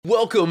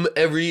Welcome,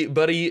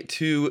 everybody,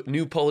 to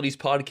New Polities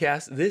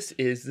Podcast. This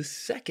is the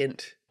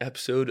second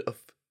episode of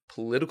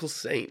Political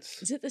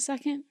Saints. Is it the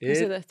second? Or is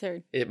it the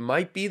third? It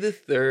might be the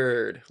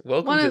third.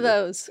 Welcome one to of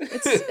those.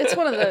 It's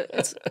one of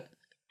the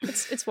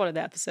it's one of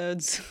the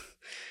episodes.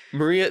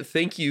 Maria,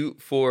 thank you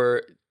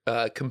for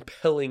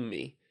compelling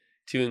me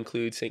to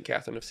include St.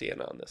 Catherine of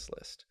Sienna on this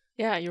list.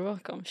 Yeah, you're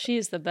welcome. She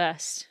is the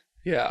best.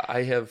 Yeah,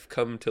 I have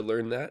come to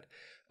learn that.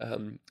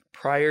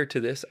 Prior to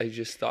this, I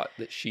just thought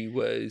that she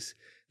was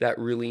that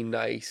really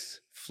nice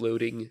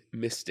floating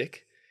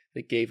mystic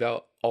that gave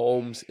out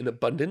alms in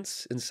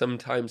abundance and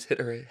sometimes hit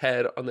her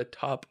head on the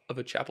top of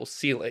a chapel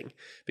ceiling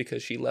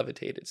because she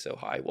levitated so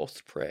high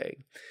whilst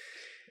praying.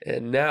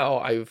 And now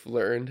I've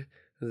learned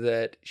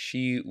that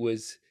she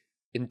was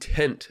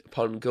intent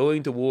upon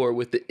going to war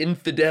with the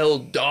infidel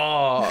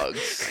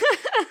dogs,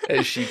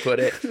 as she put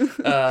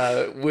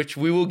it, which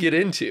we will get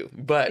into.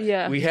 But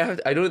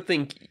I don't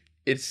think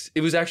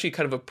it was actually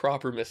kind of a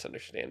proper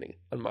misunderstanding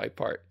on my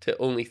part to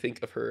only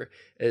think of her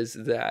as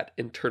that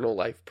internal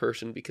life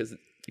person, because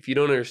if you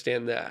don't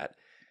understand that,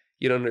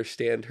 you don't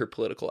understand her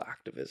political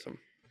activism.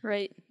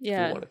 Right.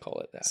 Yeah. If you want to call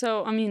it that.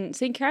 So, I mean,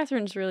 St.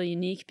 Catherine's really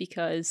unique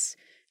because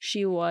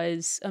she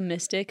was a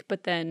mystic,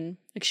 but then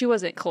she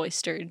wasn't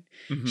cloistered.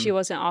 Mm-hmm. She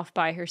wasn't off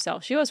by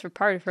herself. She was for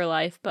part of her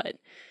life, but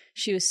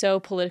she was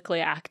so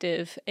politically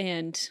active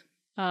and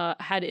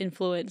had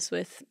influence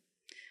with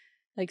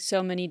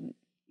so many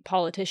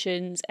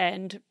politicians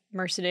and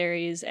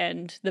mercenaries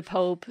and the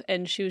Pope,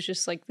 and she was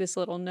just this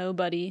little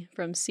nobody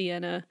from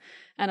Sienna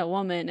and a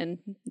woman, and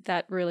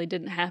that really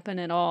didn't happen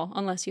at all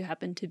unless you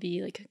happen to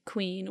be a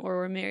queen or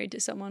were married to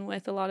someone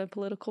with a lot of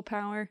political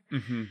power.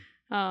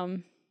 Mm-hmm.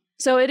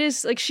 So it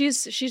is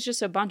she's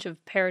just a bunch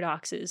of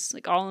paradoxes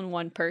all in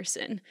one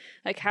person.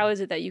 How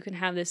is it that you can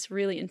have this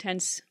really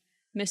intense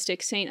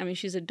mystic saint? I mean,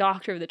 she's a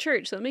doctor of the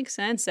church, so it makes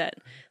sense that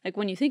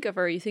when you think of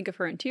her, you think of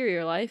her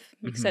interior life,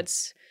 because mm-hmm.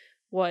 that's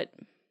what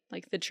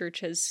the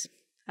church has,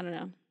 I don't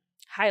know,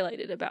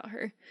 highlighted about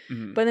her.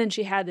 Mm-hmm. But then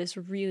she had this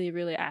really,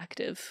 really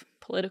active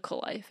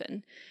political life.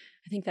 And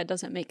I think that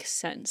doesn't make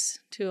sense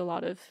to a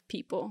lot of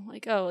people.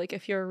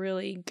 If you're a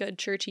really good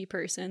churchy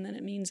person, then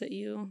it means that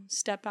you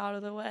step out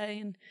of the way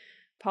and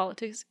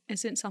politics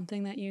isn't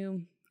something that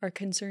you are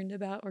concerned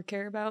about or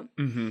care about.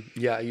 Mm-hmm.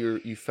 Yeah,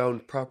 you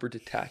found proper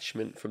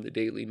detachment from the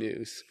daily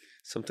news,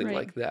 something right.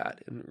 like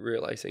that, and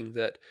realizing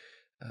that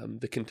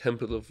the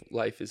contemplative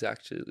life is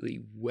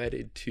actually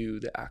wedded to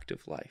the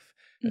active life.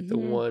 That mm-hmm. the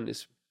one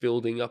is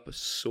building up a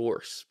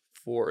source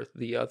for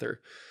the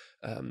other,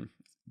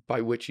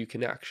 by which you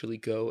can actually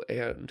go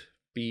and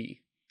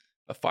be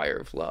a fire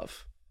of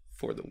love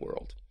for the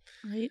world.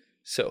 Right.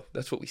 So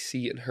that's what we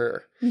see in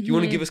her. Mm-hmm. Do you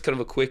want to give us kind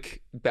of a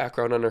quick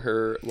background on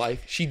her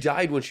life? She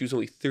died when she was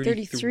only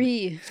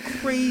 33.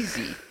 It's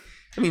crazy.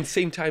 I mean,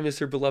 same time as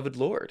her beloved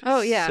Lord.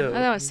 Oh, yeah. So,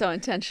 that was so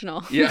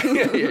intentional. Yeah.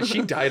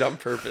 She died on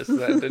purpose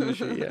then, didn't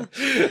she?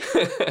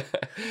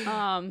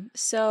 Yeah.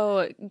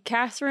 So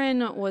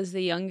Catherine was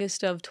the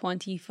youngest of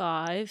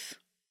 25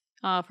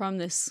 from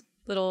this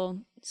little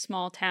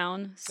small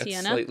town,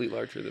 Sienna. That's slightly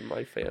larger than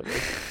my family.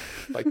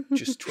 By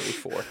just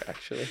 24,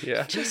 actually.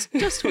 Yeah. Just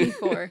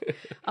 24.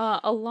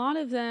 A lot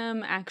of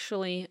them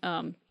actually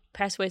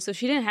passed away. So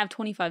she didn't have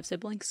 25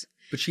 siblings.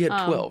 But she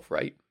had 12,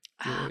 right?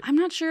 I'm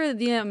not sure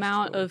the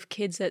amount of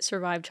kids that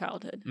survived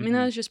childhood. I mean,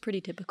 that was just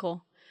pretty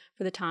typical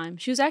for the time.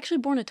 She was actually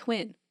born a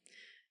twin.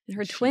 And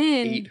her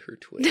twin ate her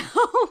twin.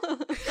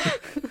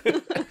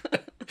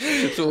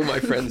 That's what my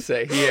friends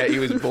say. Yeah, he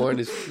was born,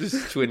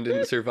 his twin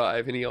didn't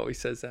survive, and he always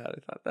says that. I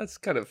thought that's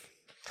kind of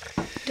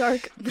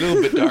dark. A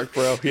little bit dark,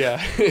 bro.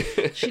 Yeah.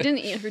 She didn't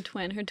eat her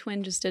twin. Her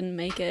twin just didn't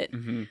make it.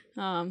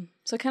 Mm-hmm.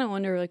 So I kind of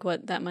wonder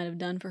what that might have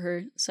done for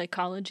her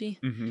psychology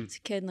mm-hmm. as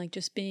a kid,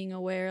 just being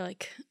aware,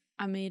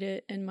 I made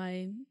it and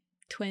my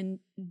twin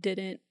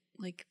didn't.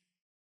 I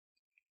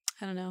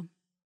don't know.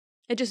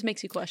 It just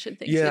makes you question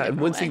things. Yeah, and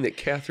one thing that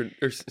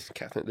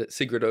that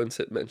Sigrid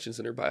Undset mentions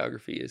in her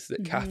biography is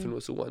that mm-hmm. Catherine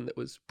was the one that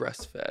was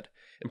breastfed,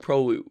 and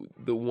probably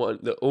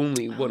the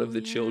only one of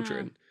the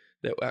children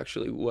that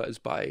actually was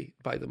by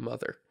the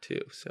mother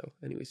too. So,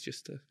 anyways,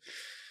 just to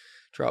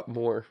drop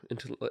more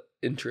into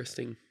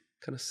interesting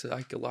kind of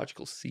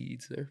psychological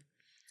seeds there.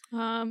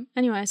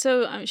 Anyway,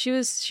 so she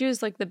was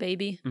the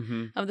baby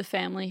mm-hmm. of the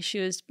family. She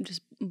was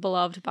just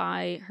beloved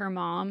by her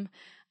mom.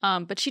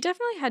 But she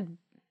definitely had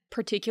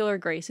particular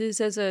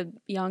graces as a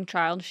young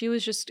child. She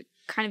was just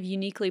kind of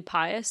uniquely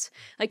pious.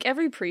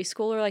 Every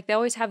preschooler, they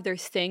always have their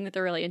thing that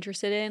they're really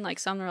interested in.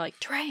 Some are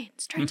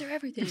trains are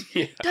everything.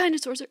 Yeah.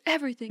 Dinosaurs are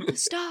everything. The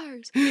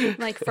stars.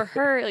 For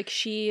her,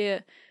 she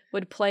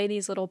would play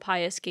these little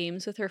pious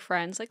games with her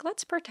friends.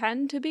 Let's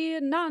pretend to be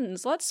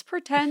nuns. Let's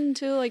pretend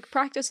to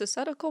practice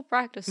ascetical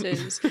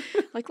practices.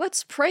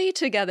 Let's pray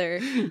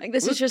together.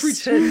 Let's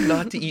pretend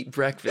not to eat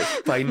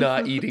breakfast by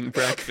not eating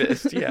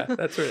breakfast. Yeah,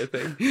 that sort of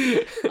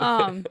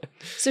thing.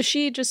 So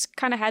she just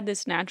kind of had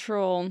this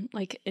natural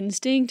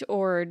instinct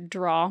or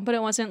draw, but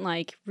it wasn't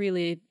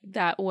really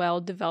that well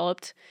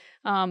developed.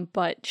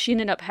 But she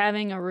ended up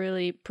having a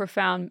really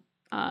profound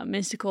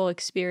mystical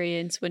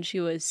experience when she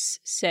was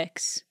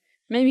 6.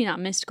 Maybe not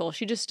mystical.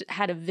 She just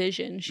had a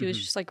vision. She was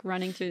just like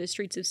running through the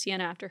streets of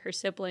Siena after her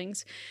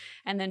siblings.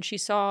 And then she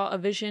saw a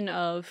vision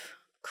of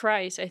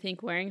Christ, I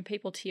think, wearing a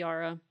papal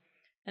tiara.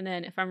 And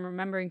then, if I'm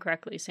remembering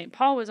correctly, St.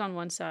 Paul was on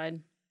one side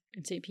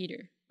and St.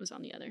 Peter was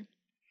on the other.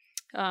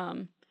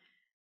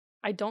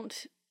 I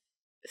don't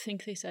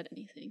think they said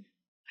anything.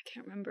 I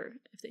can't remember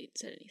if they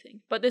said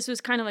anything. But this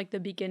was kind of like the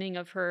beginning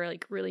of her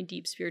like really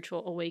deep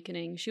spiritual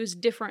awakening. She was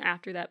different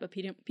after that, but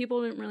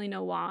people didn't really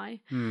know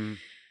why.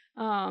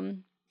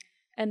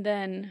 And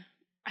then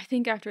I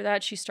think after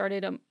that, she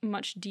started a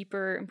much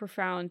deeper and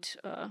profound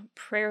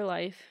prayer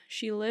life.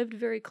 She lived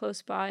very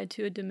close by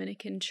to a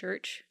Dominican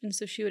church, and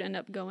so she would end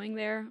up going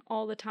there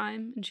all the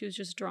time, and she was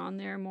just drawn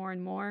there more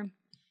and more.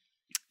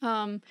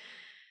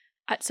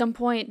 At some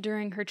point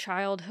during her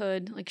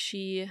childhood, like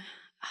I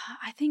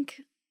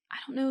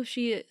don't know if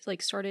she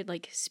like started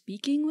like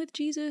speaking with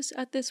Jesus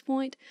at this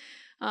point,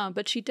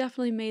 but she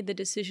definitely made the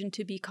decision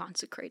to be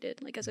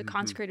consecrated, like as a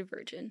consecrated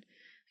virgin.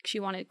 She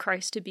wanted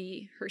Christ to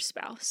be her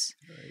spouse.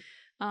 Right.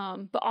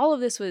 But all of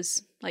this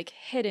was like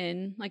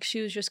hidden. Like she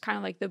was just kind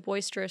of like the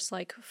boisterous,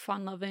 like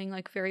fun-loving,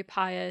 like very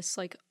pious,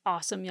 like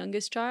awesome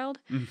youngest child.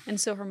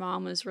 And so her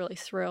mom was really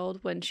thrilled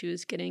when she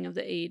was getting of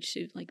the age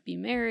to like be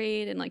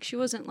married. And like she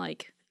wasn't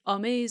like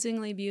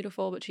amazingly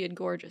beautiful, but she had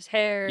gorgeous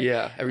hair.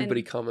 Yeah,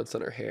 everybody comments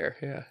on her hair.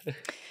 Yeah.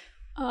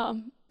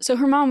 So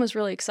her mom was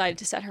really excited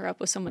to set her up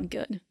with someone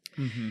good.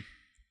 And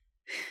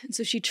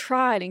so she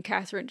tried, and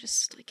Catherine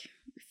just like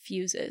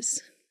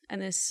refuses.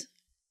 And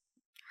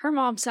her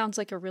mom sounds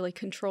like a really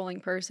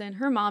controlling person.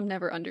 Her mom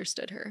never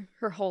understood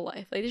her whole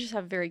life. Like, they just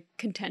have a very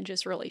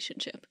contentious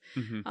relationship.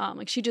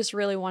 Like, she just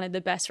really wanted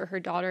the best for her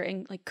daughter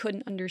and, like,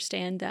 couldn't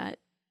understand that,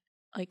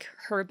 like,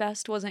 her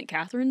best wasn't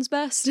Catherine's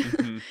best.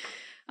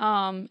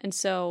 And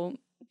so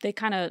they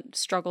kind of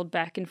struggled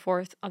back and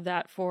forth of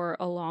that for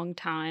a long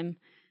time.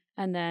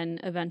 And then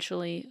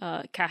eventually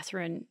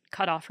Catherine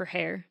cut off her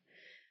hair.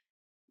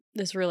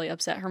 This really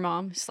upset her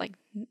mom. She's like,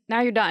 now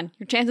you're done.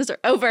 Your chances are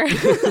over.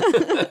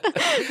 I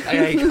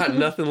ain't got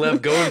nothing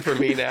left going for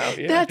me now.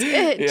 Yeah. That's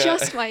it. Yeah.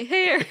 Just my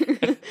hair.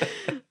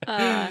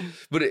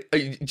 But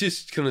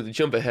just kind of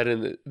jump ahead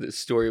in the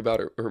story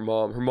about her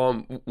mom. Her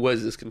mom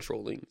was this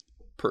controlling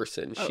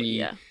person.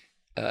 She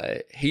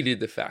hated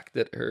the fact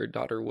that her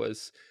daughter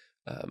was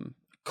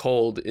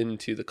called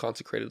into the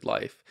consecrated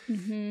life.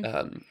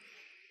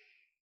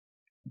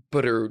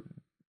 But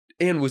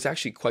Anne was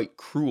actually quite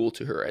cruel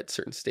to her at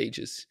certain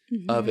stages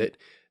of it.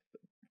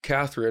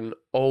 Catherine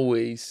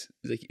always,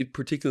 like,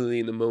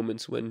 particularly in the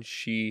moments when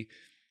she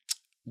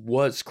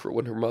was cruel,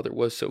 when her mother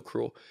was so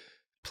cruel,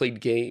 played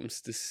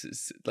games. This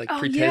is like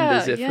pretend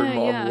as if her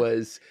mom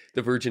was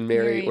the Virgin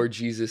Mary or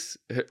Jesus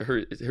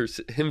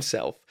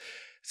himself,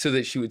 so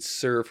that she would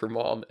serve her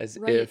mom as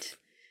if.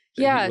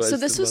 Yeah, so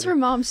this was her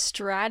mom's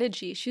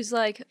strategy. She's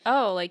like,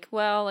 oh, like,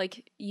 well,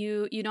 like,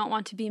 you don't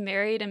want to be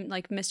married and,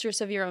 like, mistress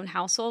of your own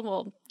household?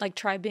 Well, like,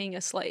 try being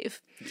a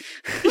slave.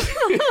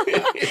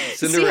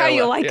 See how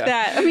you like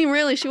that. I mean,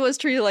 really, she was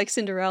treated like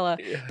Cinderella.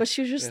 Yeah. But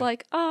she was just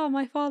like, oh,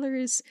 my father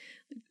is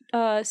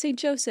St.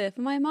 Joseph,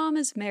 and my mom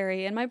is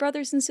Mary, and my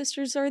brothers and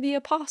sisters are the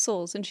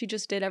apostles. And she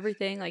just did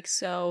everything, like,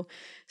 so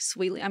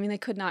sweetly. I mean, they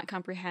could not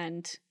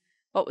comprehend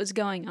what was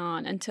going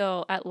on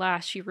until at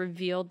last she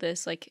revealed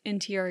this like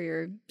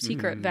interior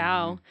secret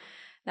vow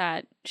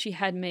that she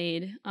had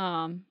made.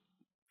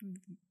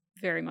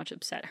 Very much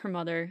upset her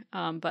mother,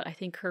 but I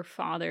think her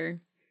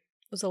father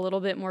was a little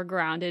bit more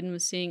grounded and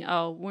was seeing,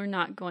 oh, we're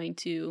not going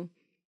to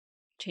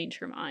change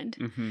her mind.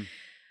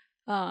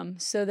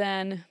 So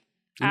then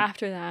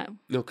after that,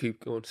 no,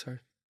 keep going, sorry,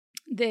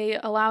 they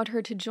allowed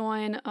her to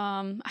join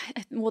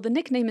well, the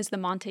nickname is the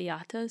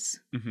Montellatas.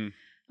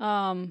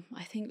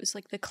 I think it was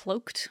like the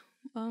cloaked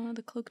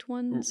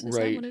ones, is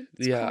right? That what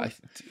it's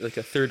called? Like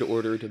a third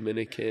order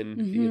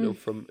Dominican. You know,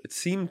 from it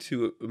seemed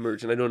to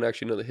emerge, and I don't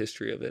actually know the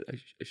history of it. I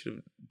should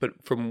have,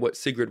 but from what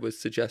Sigrid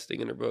was suggesting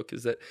in her book,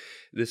 is that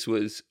this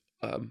was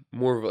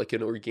more of like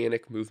an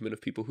organic movement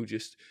of people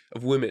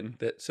of women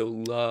that so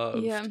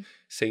loved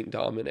Saint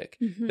Dominic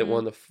that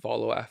wanted to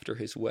follow after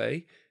his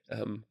way,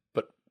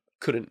 but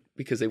couldn't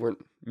because they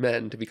weren't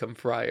men to become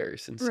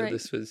friars, and so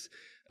this was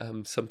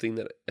something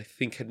that I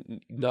think had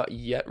not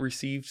yet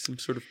received some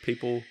sort of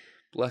papal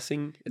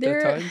blessing at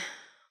that time.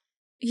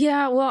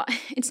 Yeah, well,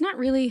 it's not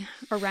really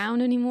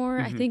around anymore,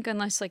 I think,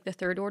 unless like the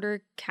third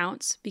order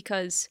counts,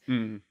 because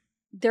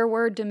there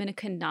were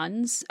Dominican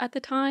nuns at the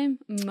time.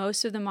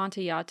 Most of the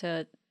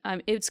Montellata,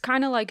 it's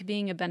kind of like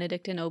being a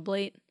Benedictine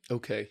oblate.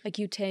 Okay. Like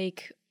you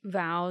take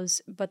vows,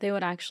 but they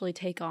would actually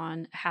take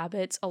on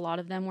habits. A lot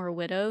of them were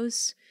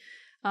widows.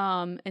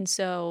 And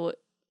so...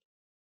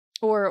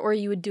 Or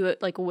you would do it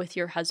like with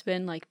your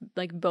husband, like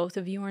both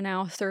of you are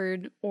now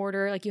third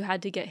order. Like you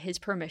had to get his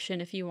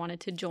permission if you wanted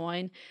to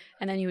join,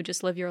 and then you would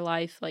just live your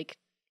life like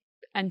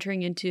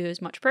entering into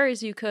as much prayer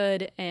as you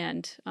could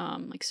and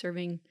like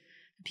serving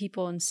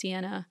people in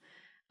Siena.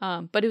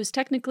 But it was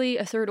technically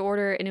a third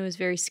order, and it was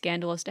very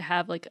scandalous to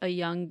have like a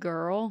young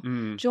girl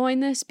join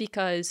this,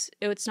 because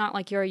it's not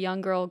like you're a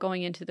young girl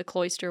going into the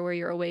cloister where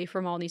you're away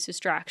from all these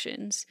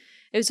distractions.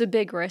 It was a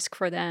big risk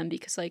for them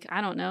because, like,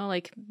 I don't know,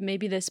 like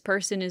maybe this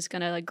person is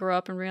gonna like grow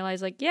up and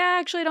realize like, yeah,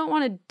 actually I don't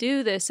want to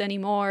do this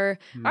anymore.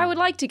 I would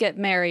like to get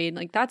married.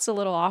 Like that's a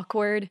little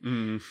awkward.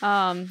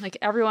 Like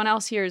everyone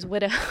else here is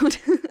widowed.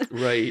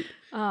 Right.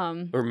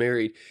 Or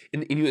married.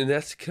 And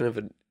that's kind of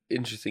an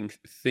interesting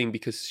thing,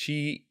 because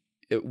she,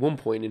 at one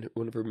point in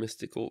one of her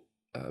mystical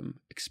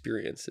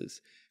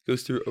experiences,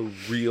 goes through a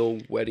real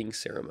wedding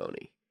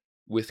ceremony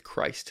with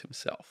Christ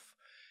himself,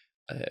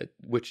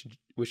 which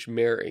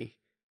Mary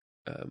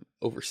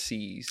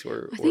oversees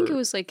or I think it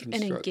was like an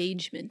constructs.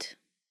 Engagement.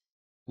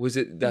 Was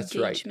it? That's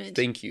engagement. Right.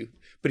 Thank you.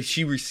 But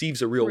she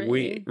receives a real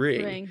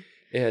ring.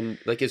 And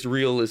like as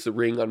real as the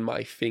ring on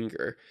my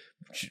finger,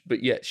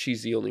 but yet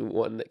she's the only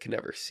one that can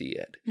ever see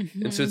it.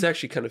 And so it's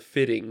actually kind of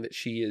fitting that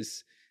she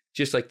is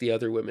just like the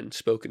other women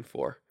spoken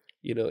for,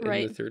 in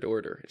the third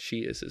order. She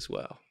is as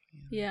well.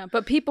 Yeah,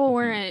 but people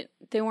weren't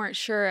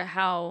sure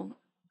how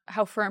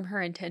firm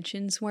her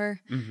intentions were.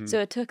 So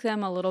it took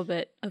them a little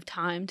bit of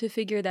time to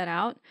figure that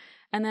out.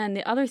 And then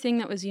the other thing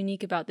that was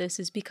unique about this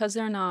is because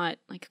they're not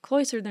like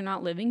cloistered, they're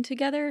not living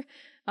together.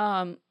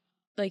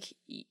 Like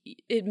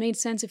it made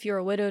sense if you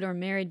were widowed or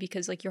married,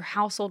 because like your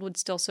household would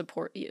still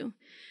support you.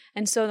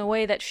 And so the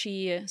way that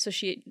she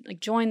like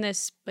joined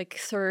this like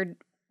third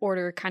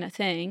order kind of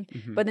thing,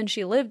 but then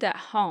she lived at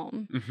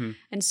home.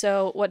 And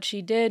so what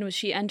she did was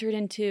she entered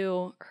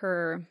into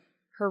her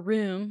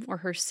room or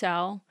her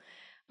cell,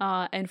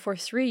 and for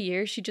 3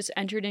 years she just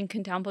entered in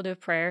contemplative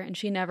prayer, and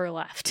she never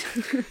left.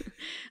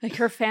 Like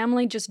her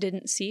family just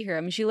didn't see her.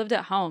 I mean, she lived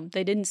at home.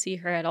 They didn't see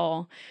her at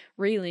all,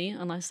 really,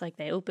 unless like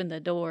they opened the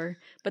door.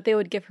 But they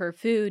would give her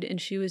food,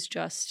 and she was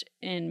just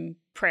in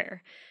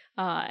prayer,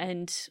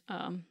 also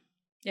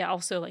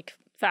like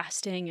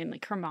fasting, and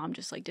like her mom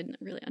just like didn't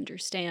really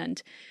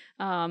understand.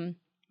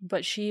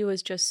 But she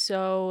was just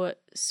so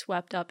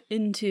swept up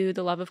into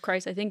the love of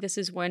Christ. I think this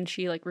is when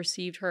she like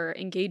received her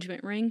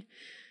engagement ring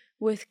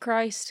with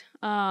Christ.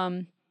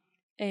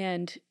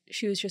 And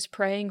she was just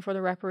praying for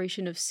the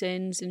reparation of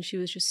sins, and she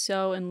was just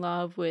so in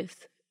love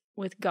with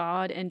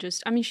God, and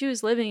just, I mean, she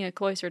was living a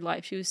cloistered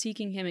life. She was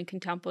seeking him in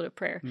contemplative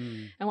prayer.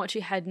 And what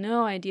she had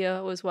no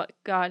idea was what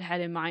God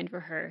had in mind for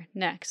her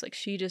next. Like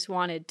she just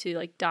wanted to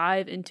like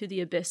dive into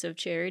the abyss of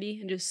charity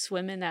and just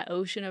swim in that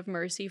ocean of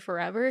mercy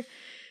forever.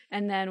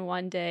 And then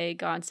one day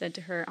God said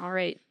to her, all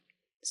right,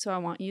 so I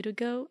want you to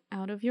go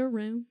out of your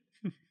room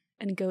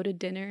and go to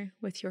dinner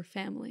with your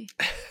family.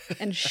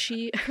 And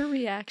her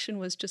reaction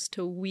was just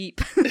to weep.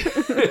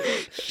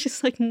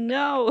 She's like,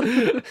 no,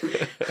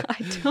 I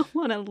don't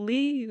want to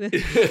leave.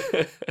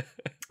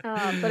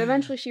 But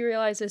eventually she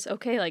realizes,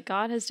 okay, like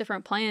God has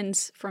different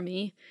plans for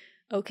me.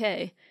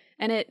 Okay.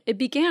 And it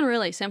began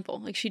really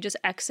simple. Like she just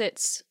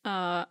exits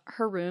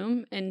her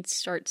room and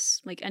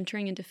starts like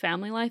entering into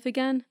family life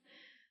again.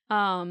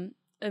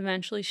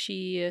 Eventually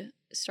she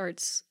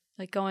starts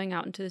like going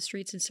out into the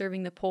streets and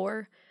serving the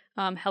poor,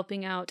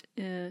 helping out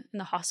in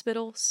the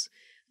hospitals,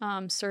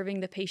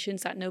 serving the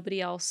patients that nobody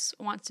else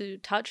wants to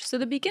touch. So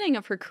the beginning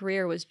of her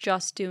career was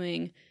just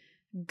doing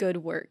good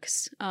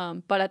works,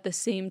 but at the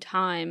same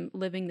time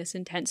living this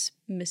intense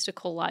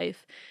mystical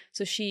life.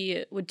 So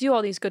she would do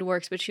all these good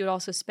works, but she would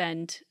also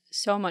spend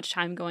so much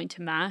time going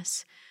to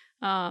Mass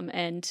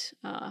and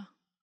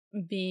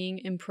being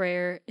in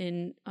prayer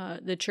in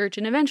the church.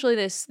 And eventually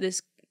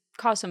this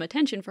caused some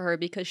attention for her,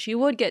 because she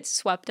would get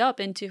swept up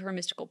into her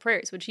mystical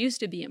prayers, which used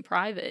to be in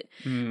private.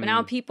 But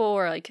now people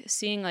were like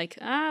seeing like,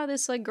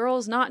 this like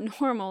girl's not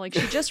normal. Like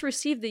she just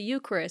received the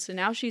Eucharist and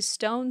now she's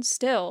stone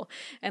still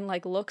and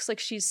like looks like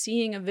she's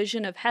seeing a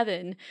vision of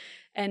heaven.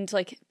 And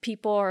like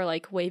people are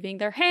like waving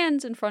their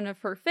hands in front of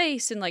her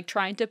face and like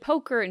trying to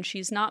poke her, and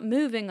she's not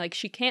moving. Like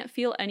she can't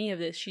feel any of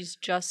this. She's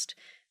just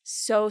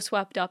so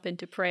swept up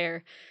into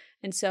prayer.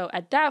 And so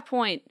at that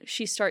point,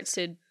 she starts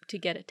to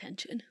get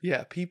attention.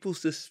 Yeah, people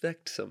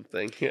suspect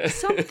something.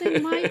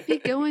 Something might be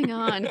going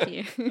on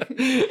here.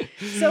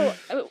 So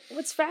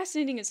what's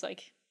fascinating is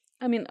like,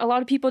 I mean, a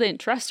lot of people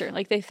didn't trust her.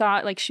 Like they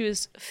thought like she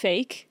was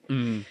fake.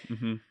 And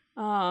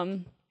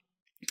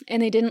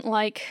they didn't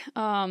like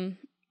the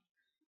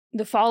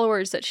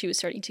followers that she was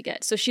starting to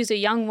get. So she's a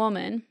young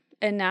woman,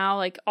 and now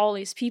like all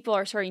these people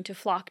are starting to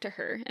flock to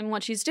her. And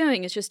what she's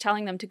doing is just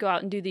telling them to go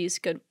out and do these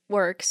good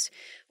works,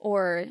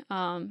 or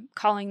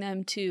calling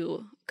them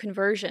to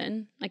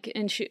conversion. Like,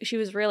 and she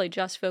was really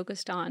just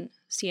focused on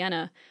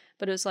Sienna,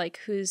 but it was like,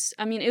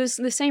 it was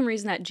the same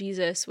reason that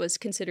Jesus was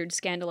considered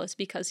scandalous,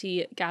 because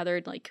he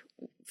gathered like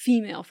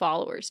female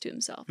followers to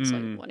himself. It's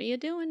like, what are you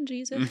doing,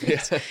 Jesus?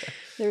 Yeah.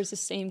 There's the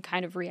same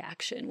kind of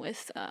reaction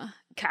with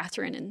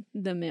Catherine and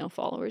the male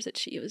followers that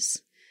she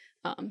was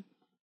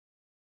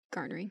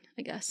garnering,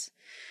 I guess.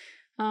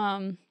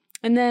 And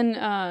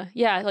then,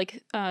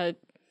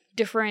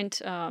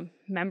 different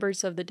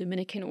members of the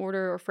Dominican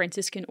order or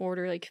Franciscan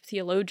order, like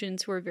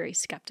theologians who were very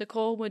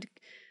skeptical, would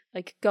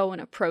like go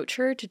and approach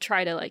her to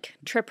try to like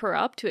trip her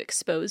up to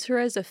expose her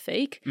as a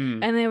fake,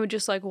 and they would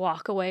just like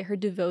walk away, her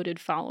devoted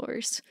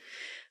followers.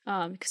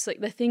 Because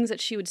like the things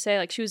that she would say,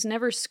 like she was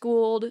never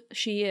schooled,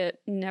 she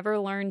never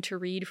learned to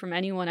read from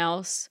anyone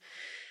else.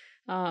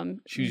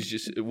 She was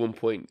just at one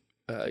point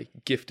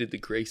gifted the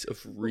grace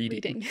of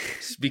reading.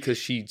 Because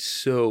she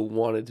so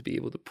wanted to be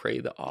able to pray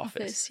the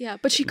office. Yeah,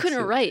 but she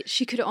couldn't write.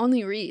 She could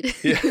only read.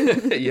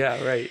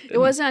 Yeah, right. It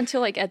wasn't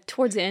until like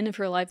towards the end of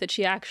her life that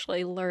she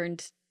actually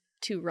learned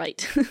to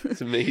write.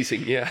 It's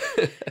amazing, yeah.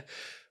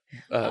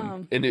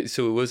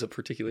 So it was a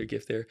particular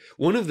gift there.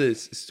 One of the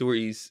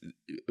stories,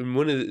 and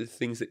one of the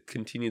things that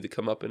continued to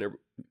come up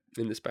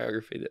in this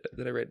biography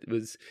that I read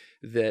was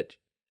that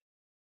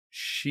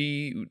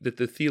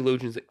the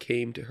theologians that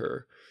came to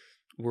her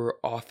were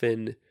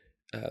often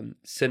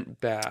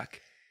sent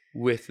back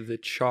with the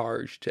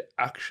charge to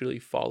actually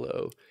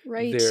follow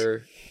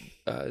their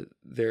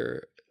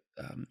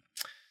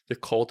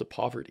call to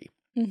poverty.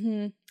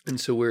 Mm-hmm. And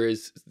so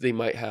whereas they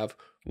might have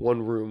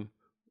one room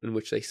in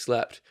which they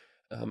slept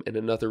and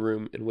another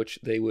room in which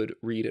they would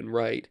read and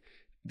write,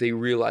 they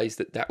realized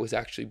that was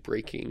actually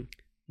breaking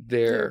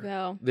their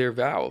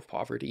vow of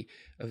poverty,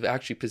 of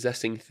actually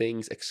possessing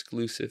things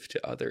exclusive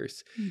to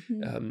others.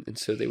 Mm-hmm. And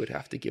so they would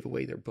have to give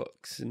away their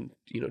books, and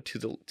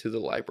to the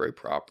library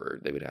proper.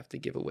 They would have to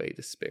give away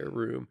the spare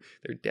room,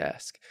 their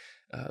desk,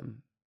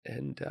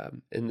 and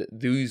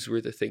these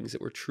were the things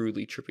that were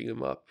truly tripping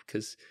them up.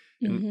 Because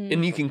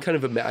and you can kind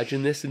of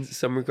imagine this in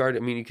some regard. I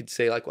mean, you could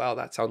say like, wow,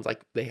 that sounds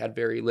like they had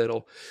very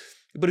little.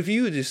 But if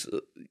you just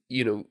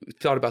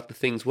thought about the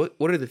things, what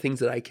are the things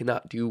that I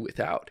cannot do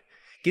without?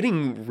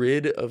 Getting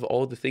rid of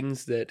all the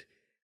things that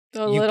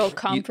the little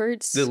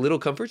comforts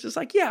is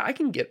like, yeah, I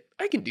can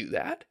do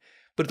that.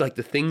 But like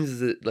the things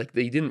that like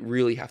they didn't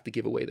really have to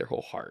give away their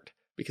whole heart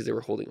because they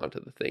were holding on to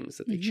the things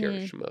that they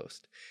cherished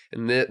most.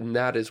 And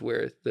that is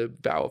where the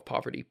vow of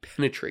poverty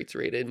penetrates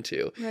right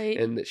into. Right.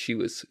 And that she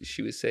was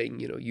saying,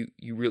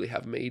 you really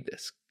have made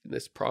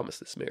this promise,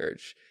 this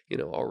marriage,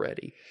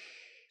 already.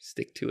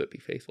 Stick to it, be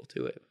faithful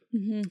to it.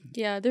 Mm-hmm.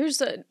 Yeah,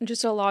 there's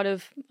just a lot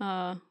of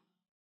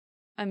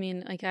I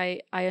mean, like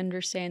I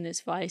understand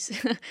this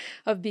vice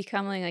of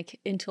becoming like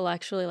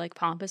intellectually like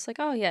pompous, like,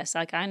 oh yes,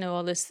 like I know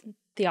all this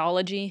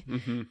theology.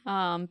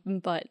 Mm-hmm.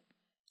 But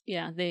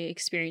yeah, they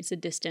experience a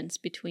distance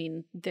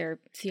between their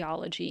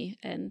theology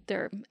and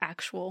their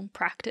actual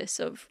practice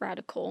of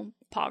radical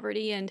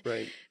poverty. And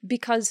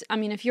because, I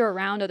mean, if you're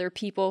around other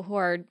people who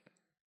are,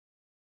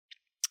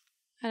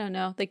 I don't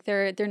know, like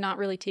they're not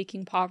really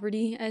taking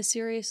poverty as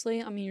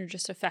seriously. I mean, you're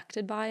just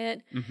affected by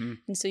it. Mm-hmm.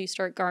 And so you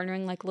start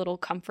garnering like little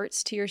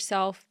comforts to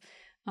yourself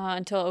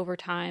until over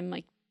time,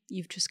 like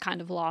you've just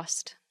kind of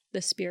lost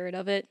the spirit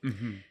of it.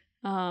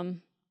 Mm-hmm.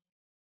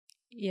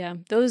 Yeah,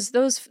 those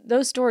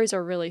stories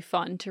are really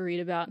fun to read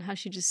about, and how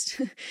she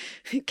just,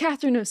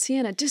 Catherine of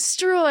Sienna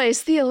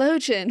destroys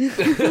theologian. Nice,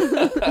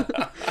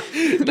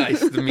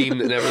 the meme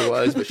that never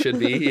was but should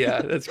be.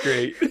 Yeah, that's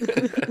great.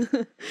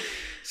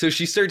 So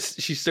she starts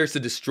to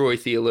destroy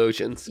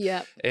theologians.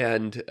 Yeah,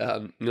 and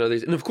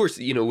and of course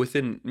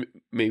within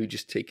maybe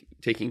just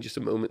taking just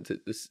a moment to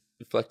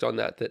reflect on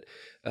that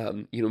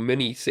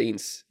many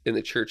saints in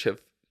the church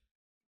have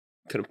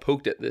kind of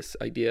poked at this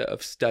idea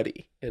of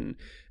study, and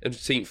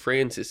Saint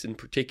Francis in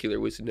particular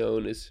was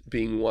known as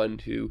being one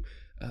who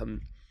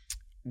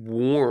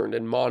warned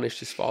and admonished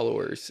his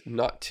followers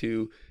not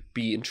to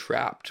be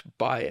entrapped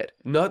by it.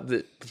 Not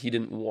that he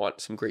didn't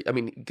want some great, I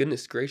mean,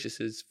 goodness gracious,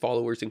 his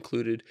followers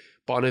included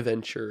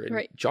Bonaventure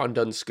and John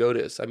Duns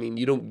Scotus. I mean,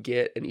 you don't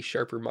get any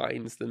sharper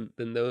minds than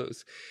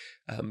those.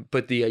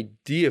 But the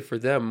idea for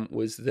them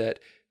was that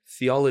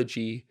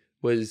theology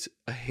was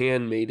a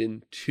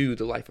handmaiden to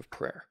the life of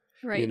prayer.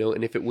 Right.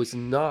 And if it was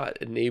not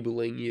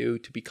enabling you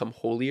to become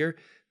holier,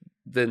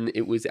 then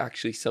it was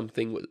actually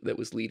something that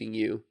was leading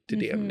you to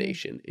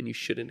damnation, and you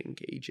shouldn't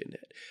engage in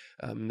it.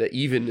 That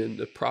even in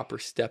the proper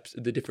steps,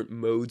 the different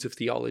modes of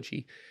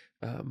theology,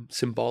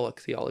 symbolic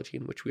theology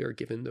in which we are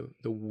given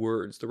the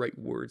words, the right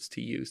words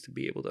to use to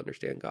be able to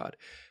understand God,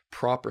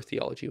 proper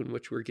theology in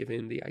which we're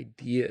given the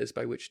ideas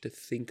by which to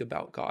think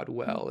about God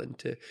well, and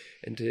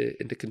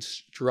to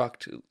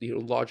construct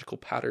logical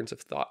patterns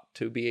of thought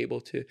to be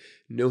able to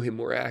know him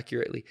more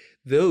accurately.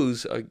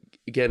 Those are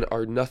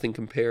nothing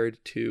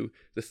compared to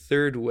the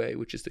third way,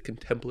 which is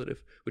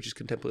contemplative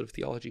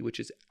theology,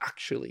 which is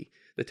actually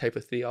the type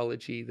of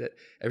theology that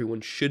everyone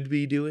should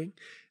be doing,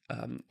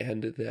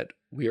 and that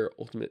we are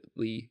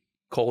ultimately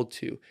called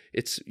to.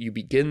 You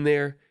begin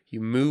there,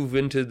 you move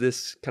into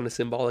this kind of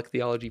symbolic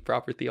theology,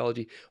 proper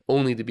theology,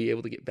 only to be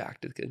able to get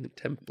back to the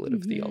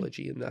contemplative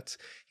theology. And that's,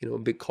 a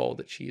big call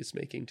that she is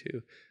making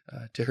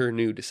to her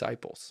new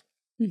disciples.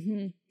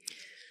 Mm-hmm.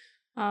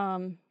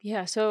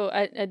 Yeah. So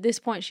at this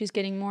point, she's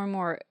getting more and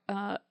more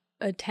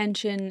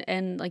attention,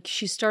 and like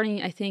she's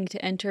starting, I think,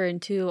 to enter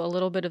into a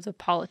little bit of the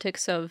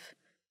politics of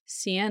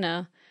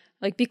Sienna,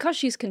 like because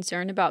she's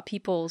concerned about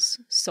people's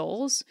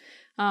souls,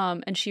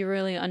 and she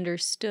really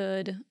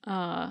understood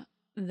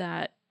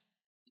that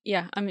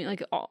yeah, I mean,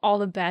 like all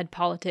the bad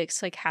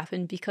politics like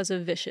happen because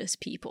of vicious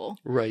people.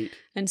 Right.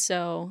 And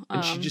so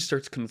And she just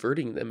starts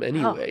converting them oh,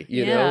 anyway,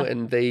 yeah.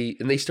 and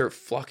they start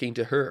flocking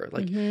to her,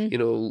 like,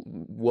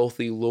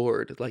 wealthy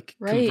lord, like,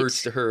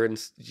 converts Right. to her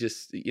and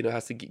just,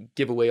 has to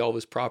give away all of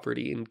his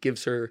property and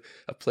gives her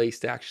a place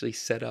to actually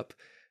set up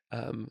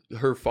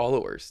her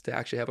followers, to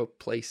actually have a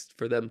place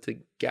for them to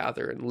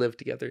gather and live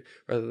together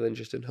rather than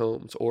just in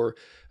homes. Or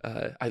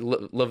I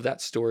love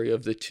that story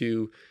of the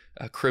two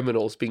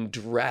criminals being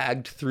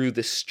dragged through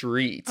the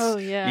streets, Oh,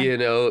 yeah.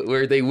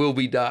 where they will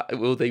be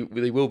they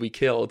will be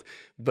killed,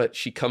 but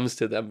she comes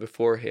to them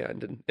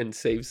beforehand and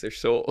saves their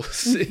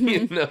souls,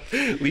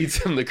 leads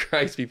them to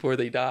Christ before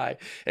they die.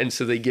 And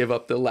so they give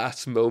up the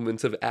last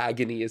moments of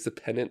agony as a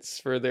penance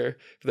for their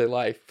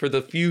life. For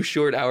the few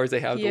short hours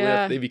they have to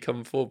live, they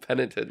become full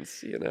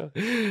penitents,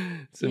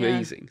 It's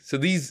amazing. So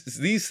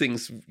these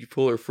things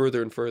pull her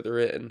further and further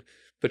in,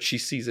 but she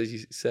sees, as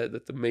you said,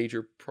 that the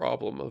major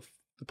problem of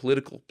the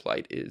political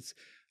plight is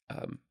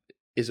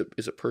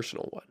a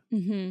personal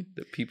one,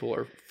 that people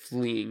are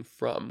fleeing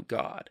from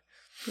God.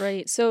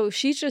 Right. So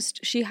she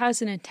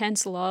has an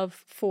intense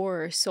love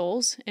for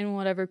souls and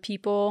whatever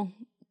people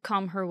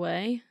come her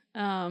way.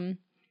 And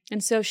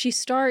so she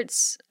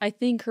starts, I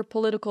think her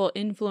political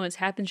influence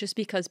happens just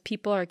because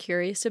people are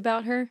curious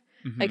about her.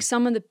 Like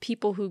some of the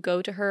people who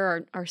go to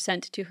her are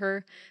sent to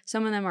her.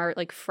 Some of them are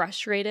like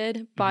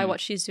frustrated by what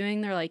she's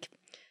doing. They're like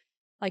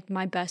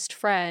my best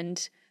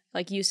friend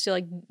like used to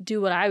like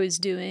do what I was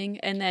doing,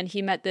 and then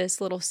he met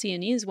this little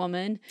Sienese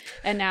woman,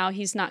 and now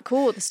he's not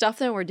cool with the stuff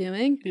that we're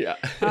doing. Yeah.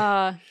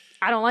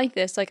 I don't like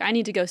this. Like, I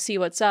need to go see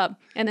what's up.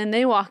 And then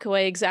they walk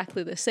away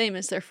exactly the same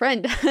as their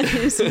friend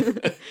does.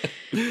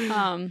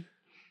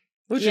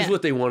 Which is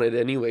what they wanted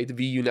anyway, to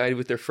be united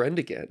with their friend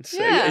again. So,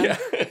 yeah.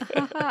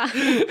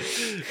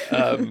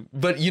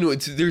 But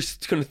there's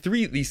kind of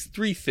these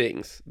three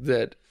things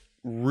that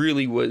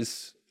really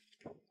was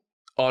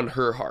on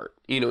her heart,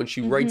 and she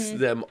writes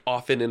them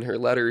often in her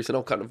letters, and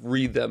I'll kind of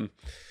read them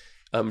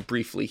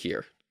briefly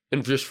here.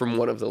 And just from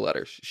one of the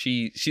letters,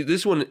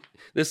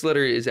 this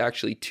letter is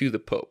actually to the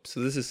Pope. So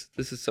this is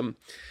some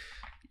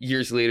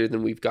years later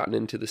than we've gotten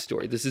into the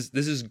story. This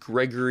is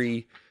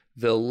Gregory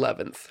the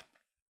 11th,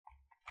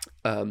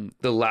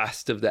 the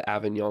last of the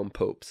Avignon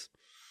popes,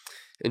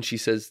 and she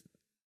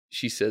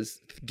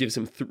gives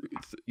him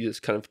this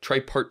kind of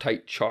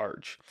tripartite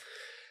charge.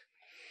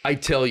 I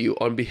tell you,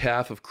 on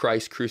behalf of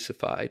Christ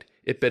crucified,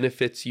 it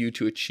benefits you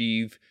to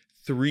achieve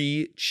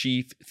three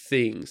chief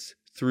things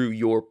through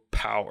your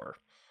power.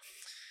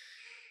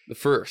 The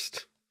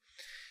first,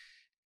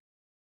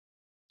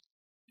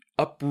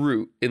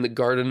 uproot in the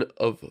garden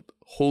of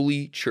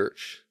Holy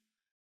Church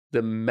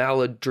the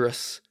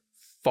malodorous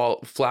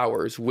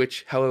flowers,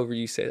 which, however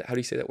you say that, how do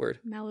you say that word?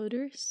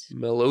 Malodorous?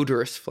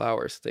 Malodorous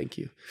flowers, thank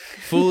you.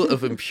 Full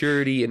of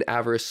impurity and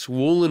avarice,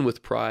 swollen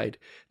with pride.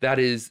 That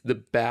is the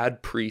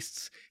bad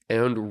priests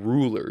and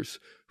rulers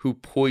who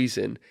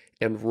poison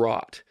and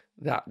rot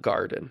that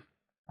garden.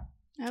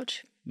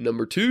 Ouch.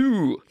 Number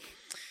 2,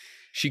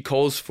 she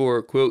calls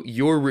for, quote,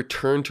 your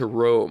return to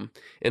Rome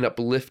and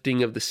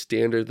uplifting of the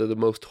standard of the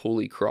most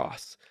holy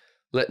cross.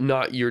 Let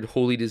not your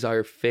holy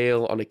desire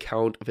fail on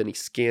account of any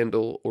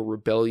scandal or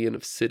rebellion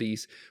of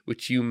cities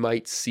which you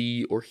might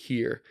see or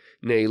hear.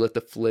 Nay, let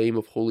the flame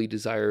of holy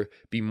desire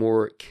be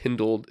more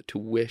kindled to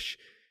wish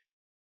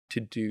to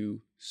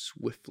do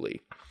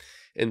swiftly.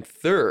 And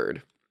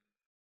third,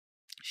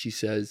 she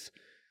says,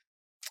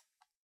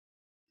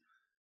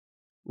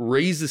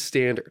 raise the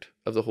standard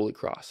of the Holy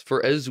Cross.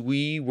 For as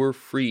we were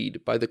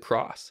freed by the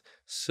cross,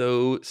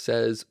 so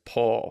says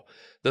Paul,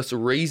 thus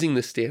raising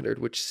the standard,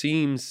 which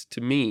seems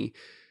to me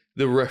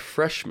the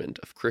refreshment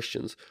of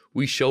Christians,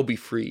 we shall be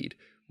freed.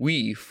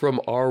 We from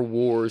our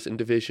wars and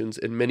divisions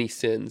and many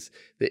sins,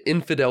 the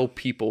infidel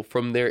people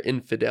from their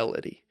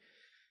infidelity.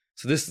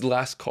 So this is the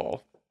last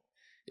call,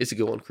 is to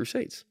go on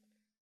crusades.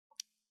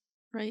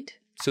 Right.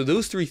 So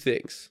those three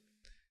things,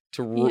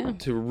 to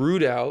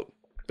root out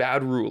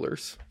bad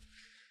rulers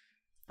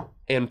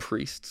and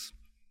priests,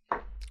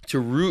 to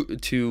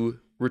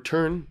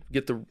return,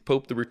 get the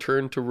Pope to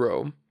return to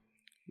Rome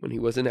when he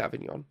was in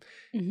Avignon,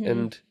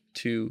 and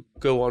to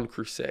go on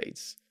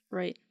crusades.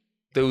 Right.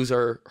 Those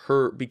are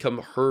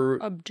become her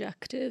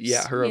objectives.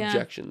 Yeah, her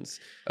objectives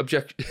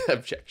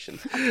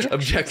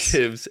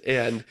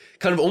and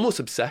kind of almost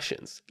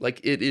obsessions. Like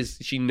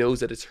she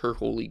knows that it's her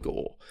holy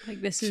goal.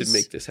 Like this to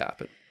make this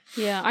happen.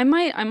 Yeah, I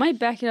might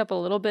back it up a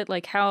little bit.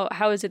 Like how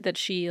is it that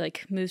she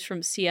like moves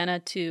from Sienna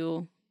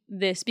to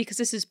this, because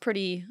this is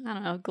pretty, I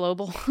don't know,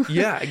 global.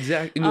 Yeah,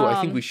 exactly. No,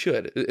 I think we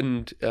should.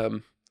 And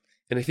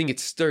I think it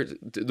starts,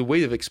 the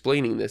way of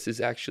explaining this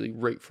is actually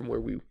right from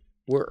where we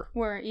were.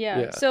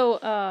 Yeah.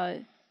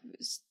 So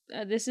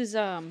this is,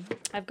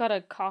 I've got a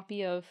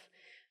copy of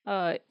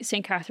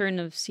St. Catherine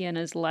of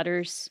Siena's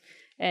letters,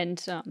 and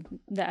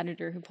the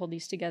editor who pulled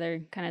these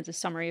together kind of as a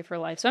summary of her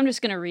life. So I'm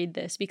just going to read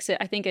this because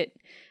I think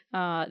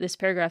this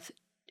paragraph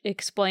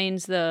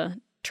explains the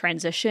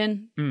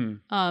transition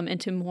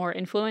into more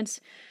influence.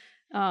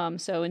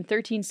 So in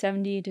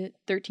 1370 to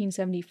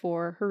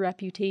 1374, her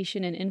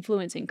reputation and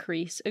influence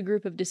increase. A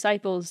group of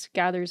disciples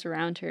gathers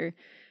around her.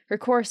 Her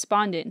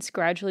correspondence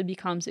gradually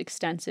becomes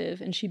extensive,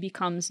 and she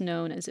becomes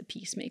known as a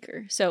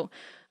peacemaker. So,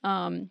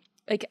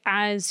 like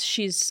as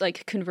she's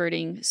like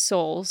converting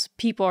souls,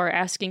 people are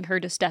asking her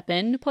to step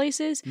in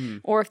places,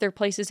 or if there are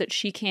places that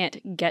she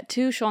can't get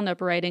to, she'll end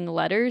up writing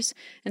letters.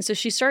 And so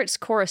she starts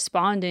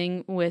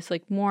corresponding with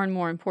like more and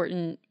more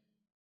important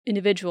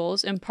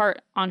individuals, in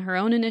part on her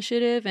own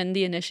initiative and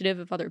the initiative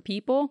of other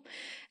people.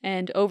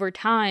 And over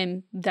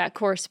time, that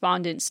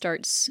correspondence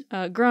starts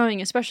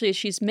growing, especially as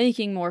she's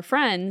making more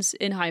friends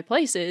in high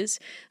places,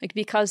 like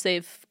because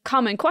they've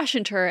come and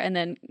questioned her and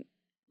then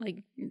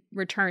like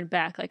returned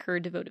back like her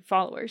devoted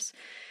followers.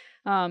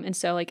 And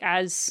so like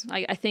as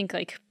I think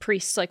like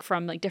priests like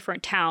from like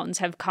different towns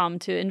have come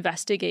to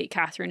investigate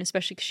Catherine,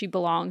 especially because she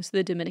belongs to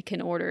the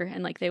Dominican order,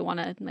 and like they want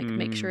to like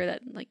make sure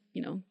that like,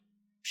 you know,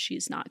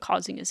 she's not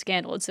causing a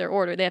scandal. It's their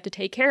order. They have to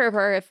take care of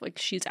her if like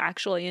she's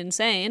actually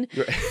insane.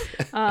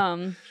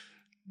 Right.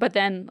 But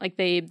then like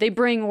they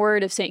bring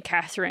word of St.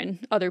 Catherine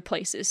other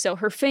places. So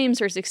her fame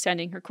starts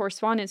extending, her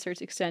correspondence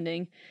starts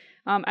extending.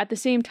 At the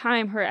same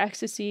time, her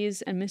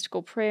ecstasies and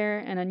mystical prayer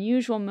and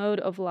unusual mode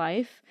of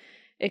life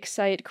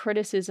excite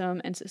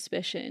criticism and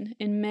suspicion.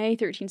 In May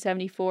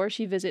 1374,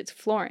 she visits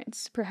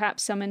Florence,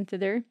 perhaps summoned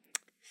thither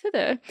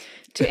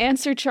to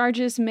answer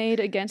charges made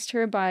against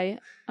her by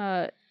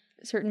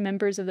certain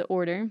members of the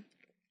order,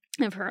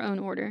 of her own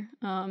order.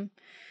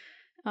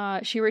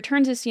 She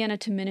returns to Sienna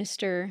to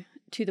minister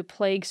to the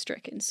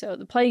plague-stricken. So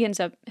the plague ends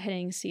up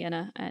hitting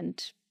Sienna,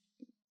 and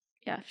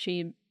yeah,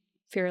 she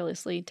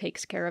fearlessly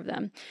takes care of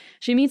them.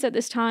 She meets at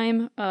this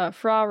time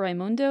Fra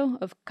Raimundo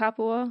of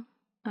Capua,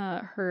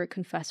 her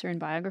confessor and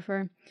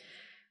biographer.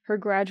 Her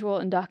gradual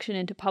induction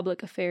into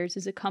public affairs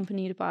is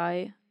accompanied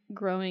by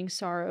growing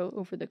sorrow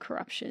over the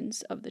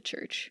corruptions of the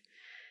church.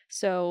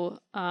 So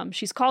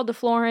she's called to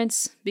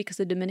Florence because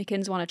the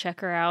Dominicans want to check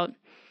her out.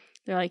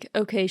 They're like,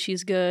 okay,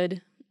 she's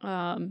good.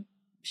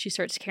 She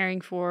starts caring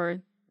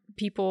for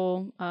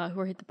people who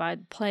are hit by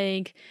the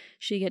plague.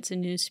 She gets a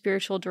new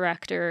spiritual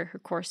director. Her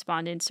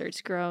correspondence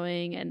starts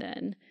growing, and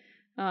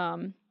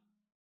then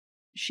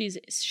she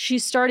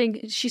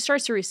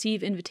starts to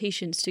receive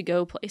invitations to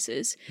go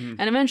places.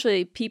 And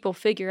eventually people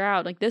figure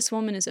out like this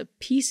woman is a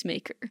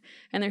peacemaker,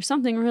 and there's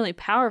something really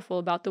powerful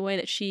about the way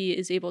that she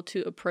is able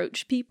to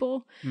approach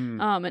people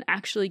and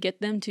actually get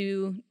them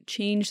to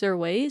change their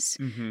ways.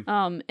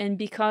 And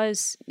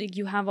because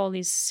you have all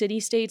these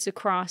city-states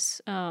across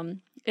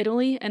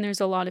Italy, and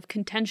there's a lot of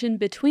contention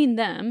between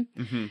them,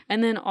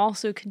 and then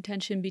also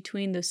contention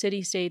between the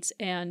city-states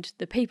and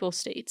the papal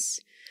states.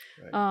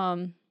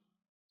 Right.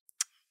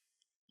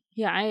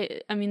 Yeah,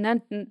 I mean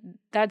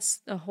that's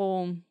a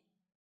whole,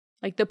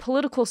 like the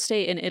political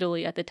state in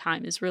Italy at the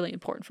time is really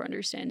important for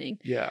understanding.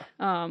 Yeah.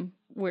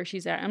 Where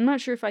she's at. I'm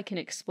not sure if I can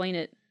explain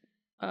it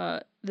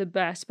the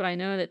best, but I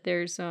know that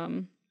there's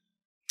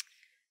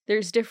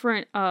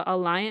different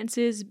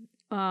alliances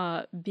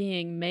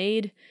being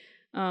made,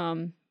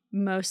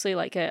 mostly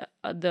like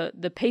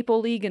the Papal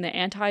League and the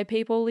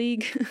Anti-Papal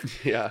League.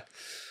 Yeah.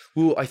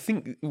 Well, I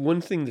think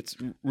one thing that's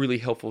really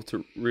helpful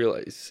to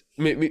realize,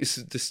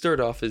 to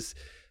start off, is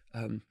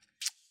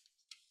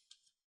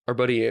our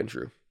buddy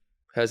Andrew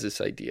has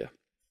this idea.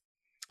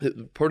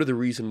 Part of the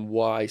reason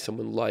why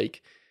someone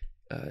like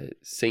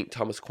St.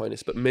 Thomas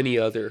Aquinas, but many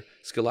other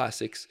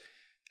scholastics,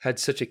 had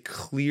such a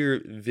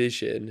clear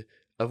vision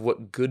of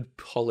what good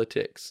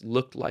politics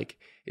looked like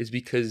is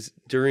because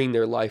during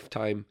their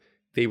lifetime,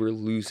 they were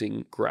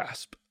losing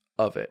grasp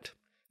of it.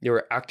 They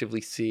were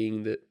actively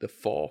seeing the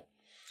fall.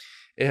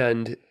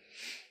 And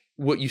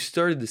what you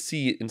started to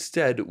see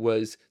instead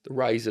was the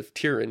rise of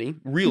tyranny,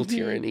 real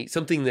tyranny,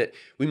 something that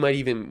we might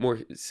even more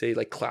say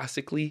like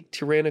classically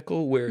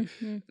tyrannical, where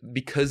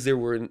because there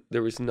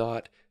was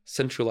not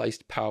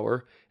centralized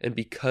power, and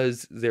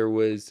because there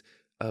was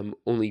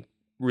only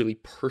really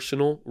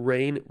personal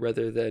reign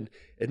rather than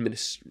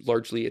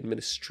largely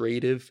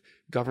administrative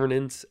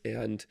governance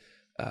and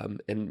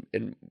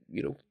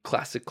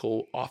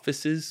classical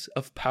offices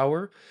of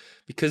power,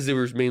 because there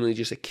was mainly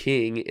just a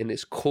king in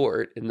his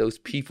court, and those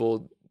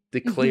people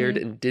declared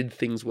and did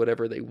things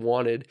whatever they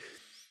wanted,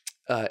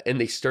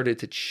 and they started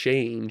to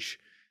change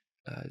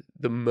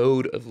the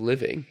mode of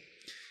living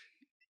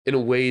in a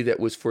way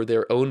that was for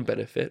their own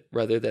benefit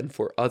rather than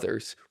for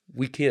others.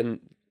 We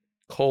can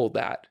call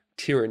that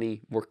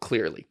tyranny more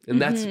clearly,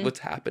 and that's what's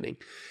happening.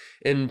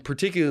 And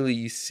particularly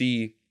you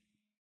see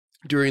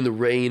during the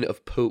reign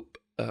of Pope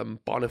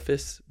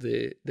Boniface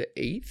the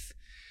Eighth,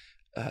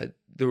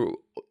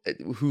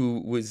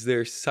 who was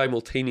there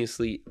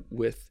simultaneously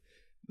with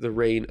the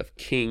reign of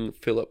King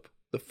Philip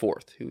the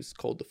Fourth, who was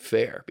called the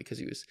Fair because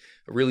he was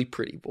a really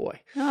pretty boy.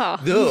 Oh.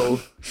 Though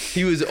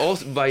he was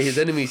also by his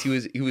enemies,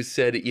 he was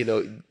said,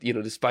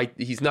 despite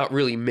he's not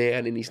really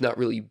man and he's not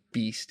really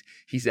beast,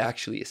 he's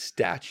actually a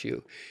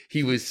statue.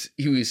 He was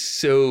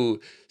so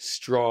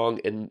strong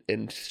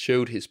and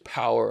showed his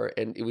power,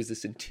 and it was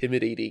this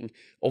intimidating,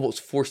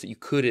 almost force that you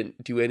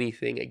couldn't do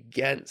anything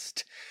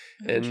against.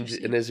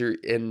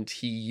 And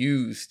he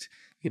used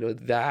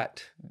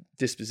that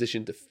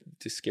disposition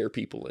to scare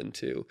people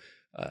into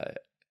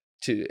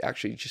to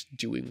actually just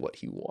doing what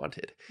he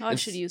wanted. Oh, I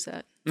should use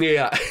that.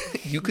 Yeah,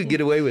 you could get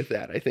away with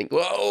that, I think.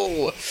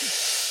 Whoa.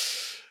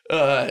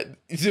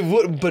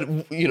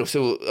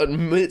 So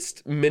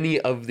amidst many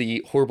of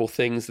the horrible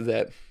things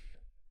that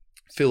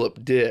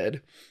Philip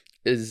did,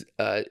 is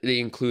they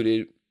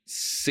included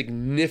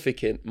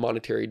significant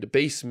monetary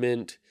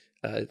debasement,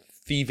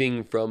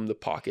 thieving from the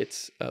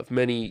pockets of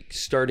many,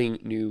 starting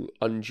new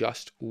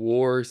unjust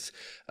wars,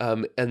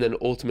 and then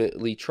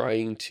ultimately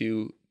trying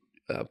to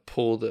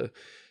pull the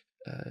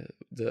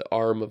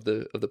arm of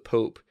the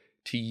Pope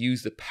to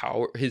use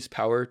his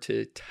power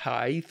to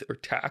tithe or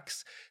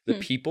tax the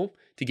people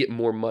to get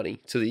more money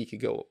so that he could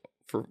go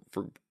for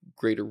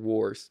greater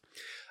wars.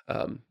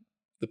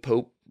 The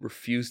Pope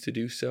refused to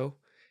do so.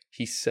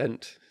 He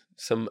sent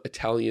some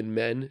Italian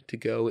men to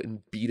go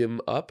and beat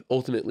him up.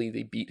 Ultimately,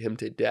 they beat him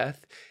to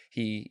death.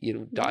 He,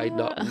 died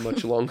not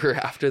much longer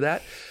after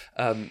that.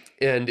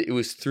 And it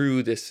was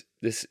through this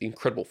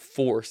incredible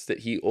force that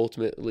he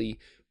ultimately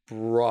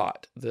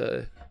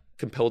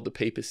compelled the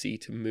papacy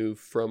to move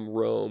from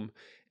Rome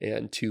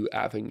and to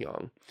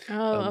Avignon.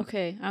 Oh,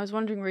 okay. I was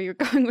wondering where you're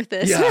going with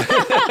this. Yeah.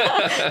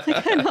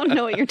 I don't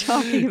know what you're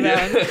talking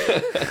about.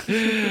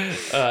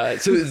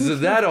 So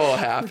that all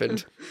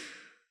happened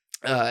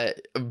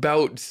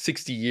about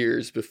 60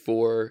 years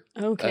before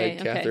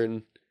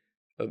Catherine,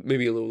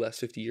 maybe a little less,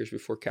 50 years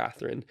before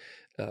Catherine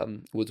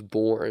was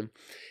born.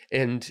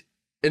 And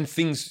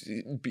things,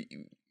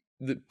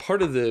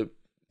 part of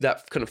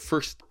that kind of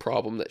first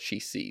problem that she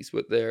sees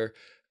with there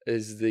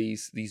is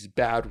these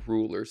bad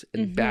rulers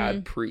and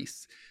bad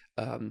priests,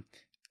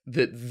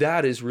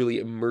 that is really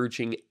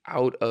emerging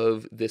out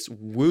of this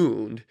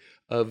wound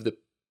of the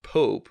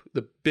Pope,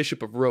 the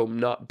Bishop of Rome,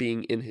 not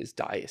being in his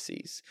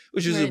diocese,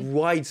 which is a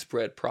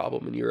widespread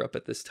problem in Europe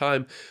at this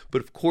time.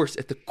 But of course,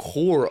 at the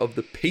core of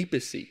the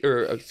papacy,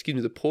 at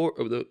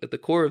the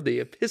core of the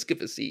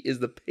episcopacy is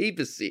the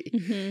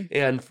papacy,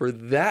 and for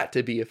that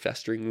to be a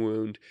festering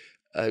wound,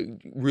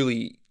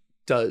 really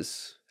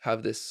does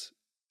have this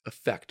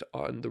effect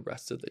on the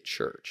rest of the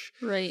church.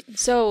 Right.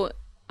 So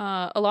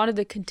a lot of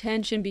the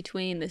contention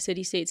between the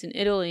city-states in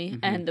Italy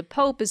and the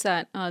Pope is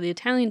that the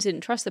Italians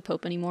didn't trust the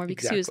Pope anymore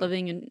because he was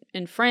living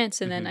in France.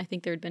 And then I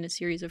think there had been a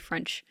series of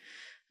French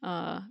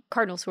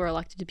cardinals who were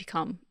elected to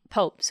become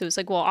Pope. So it's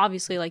like, well,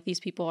 obviously, like, these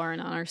people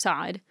aren't on our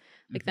side.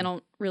 Like, they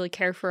don't really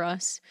care for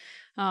us.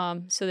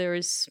 So there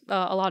was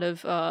a lot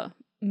of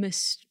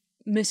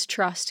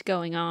mistrust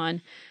going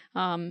on.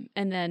 And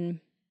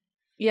then...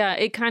 yeah,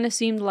 it kind of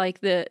seemed like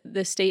the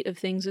state of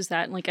things was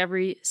that, like,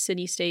 every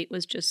city-state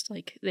was just,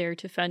 like, there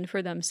to fend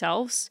for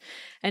themselves.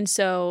 And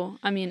so,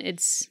 I mean,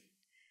 it's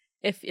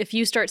if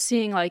you start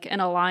seeing, like, an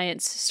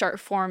alliance start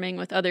forming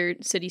with other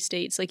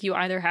city-states, like, you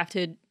either have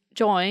to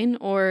join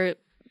or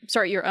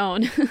start your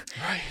own.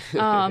 Right.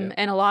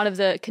 And a lot of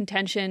the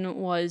contention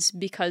was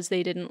because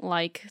they didn't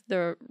like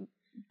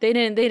they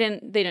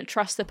didn't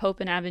trust the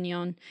Pope in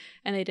Avignon,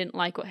 and they didn't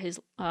like what his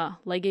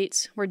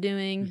legates were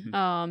doing,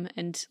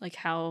 and like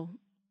how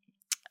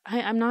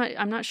I'm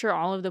not sure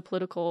all of the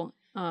political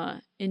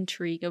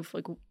intrigue of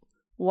like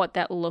what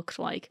that looked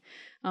like,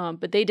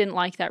 but they didn't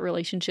like that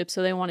relationship,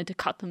 so they wanted to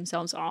cut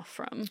themselves off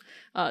from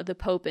the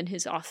Pope and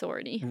his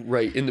authority.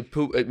 Right, and the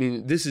Pope. I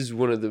mean, this is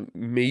one of the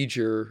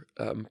major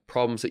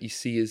problems that you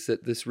see, is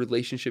that this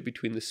relationship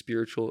between the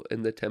spiritual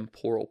and the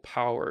temporal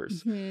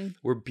powers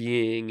were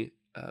being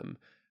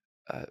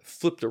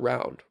flipped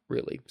around,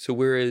 really. So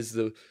whereas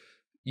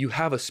you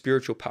have a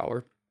spiritual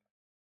power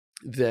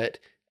that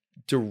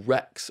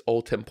directs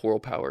all temporal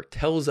power,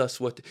 tells us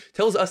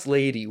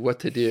laity what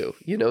to do.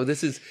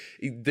 This is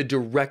the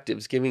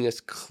directives, giving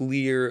us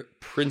clear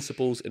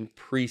principles and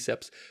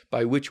precepts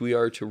by which we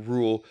are to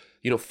rule,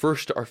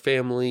 first our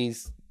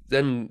families,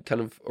 then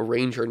kind of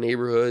arrange our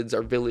neighborhoods,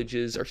 our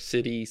villages, our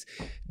cities,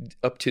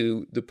 up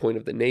to the point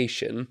of the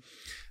nation.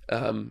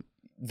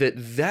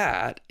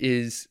 That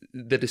as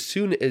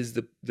soon as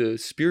the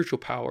spiritual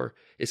power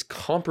is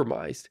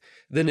compromised,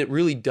 then it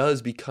really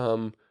does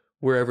become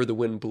wherever the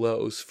wind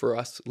blows for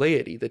us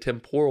laity. The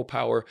temporal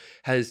power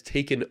has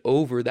taken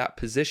over that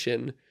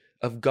position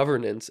of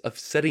governance, of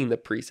setting the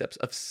precepts,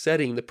 of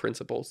setting the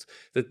principles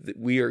that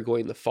we are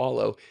going to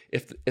follow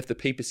if the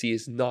papacy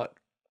is not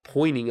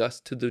pointing us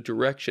to the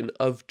direction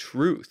of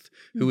truth,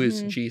 who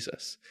is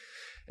Jesus.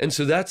 And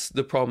so that's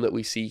the problem that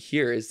we see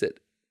here, is that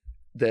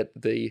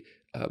the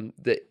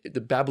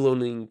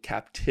Babylonian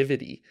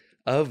captivity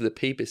of the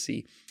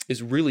papacy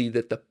is really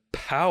that the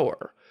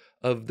power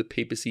of the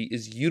papacy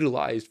is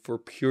utilized for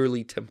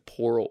purely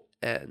temporal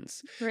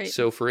ends. Right.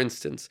 So, for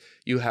instance,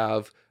 you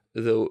have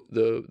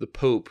the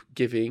Pope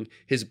giving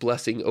his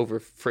blessing over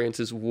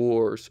France's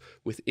wars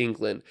with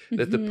England,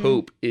 that the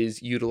Pope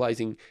is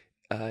utilizing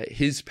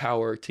his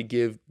power to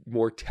give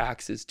more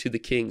taxes to the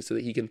king so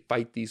that he can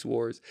fight these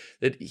wars,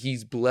 that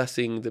he's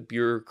blessing the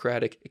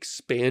bureaucratic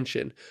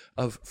expansion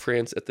of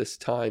France at this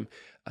time,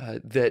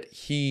 that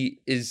he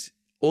is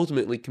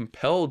ultimately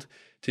compelled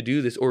to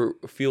do this or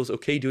feels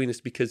okay doing this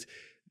because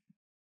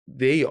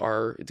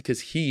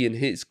he and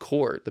his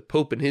court, the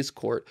Pope and his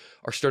court,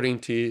 are starting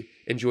to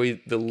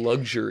enjoy the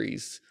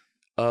luxuries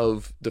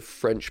of the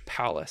French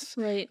palace.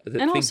 Right.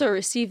 And also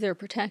receive their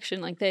protection.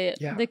 Like they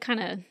kind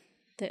of,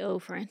 they owe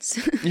France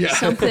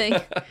something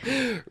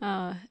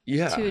to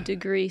a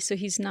degree. So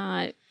he's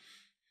not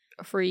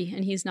free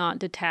and he's not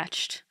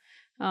detached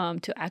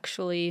to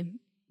actually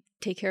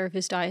take care of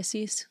his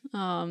diocese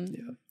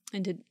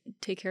and to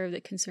take care of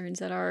the concerns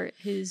that are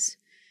his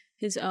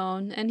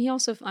own. And he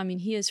also,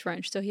 he is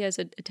French, so he has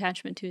an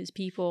attachment to his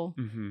people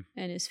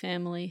and his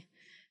family.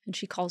 And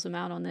she calls him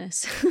out on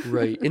this.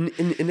 Right.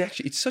 And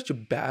actually, it's such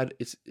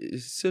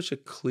a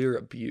clear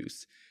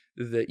abuse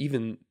that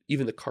even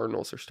the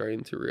cardinals are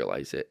starting to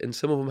realize it. And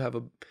some of them have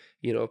a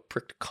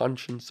pricked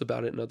conscience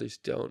about it and others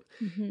don't.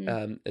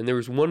 And there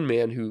was one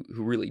man who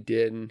really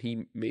did, and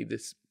he made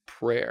this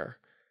prayer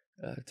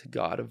to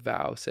God, a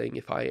vow saying,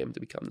 if I am to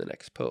become the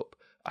next pope,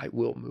 I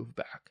will move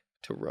back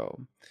to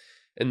Rome.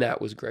 And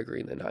that was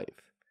Gregory the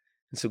Ninth.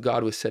 And so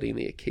God was setting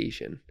the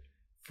occasion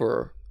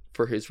for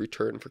his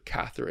return, for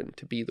Catherine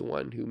to be the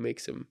one who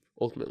makes him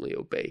ultimately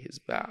obey his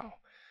vow.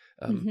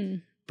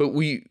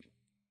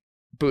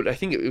 But I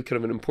think it was kind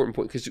of an important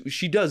point because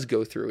she does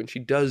go through and she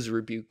does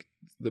rebuke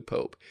the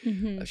Pope.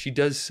 She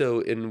does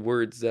so in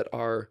words that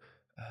are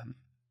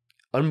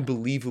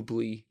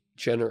unbelievably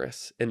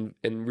generous and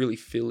really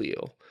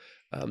filial.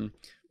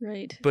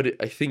 Right. But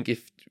I think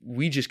if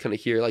we just kind of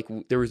hear like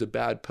there was a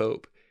bad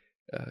Pope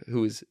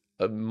who was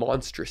a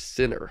monstrous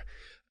sinner,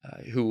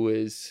 who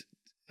was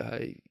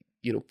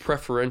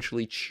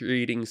preferentially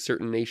treating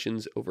certain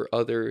nations over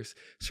others,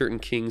 certain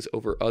kings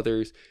over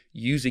others,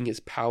 using his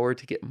power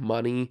to get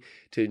money,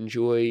 to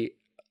enjoy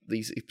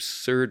these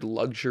absurd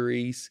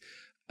luxuries,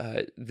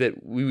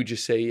 that we would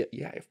just say,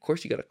 yeah, of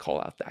course you got to call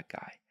out that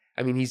guy.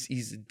 I mean,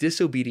 he's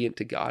disobedient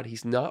to God.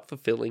 He's not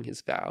fulfilling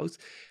his vows.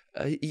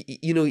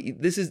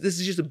 This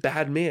is just a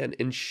bad man.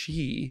 And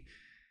she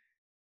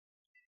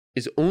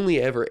is only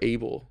ever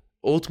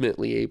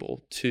ultimately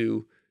able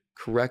to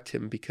correct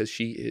him because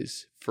she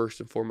is first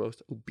and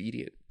foremost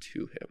obedient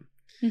to him.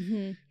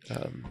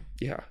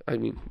 I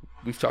mean,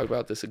 we've talked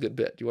about this a good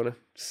bit. Do you want to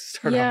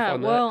start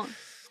off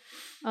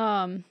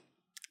on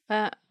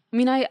that?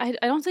 I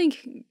don't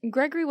think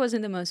Gregory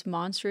wasn't the most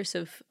monstrous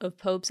of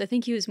popes. I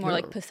think he was more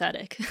like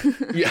pathetic.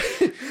 Yeah,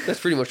 that's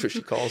pretty much what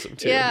she calls him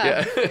too.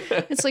 Yeah.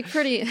 It's like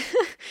pretty.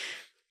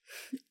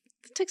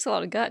 It takes a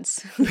lot of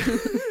guts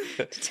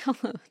to tell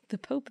the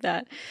Pope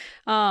that.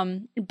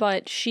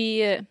 But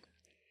she,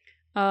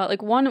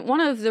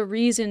 one of the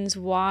reasons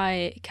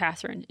why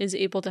Catherine is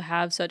able to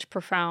have such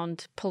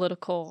profound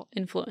political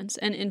influence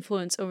and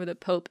influence over the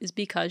Pope is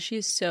because she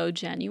is so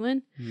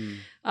genuine.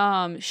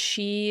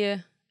 She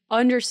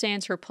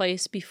understands her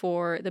place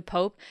before the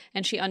Pope,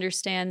 and she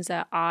understands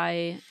that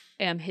I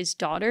am his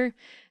daughter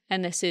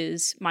and this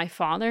is my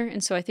father.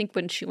 And so I think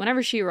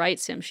whenever she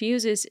writes him, she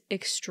uses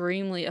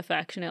extremely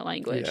affectionate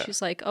language. Yeah.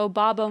 She's like, "Oh,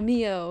 Babbo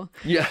mio."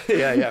 Yeah,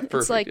 perfect.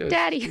 It's like,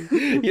 "Daddy,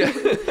 yeah,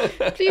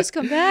 please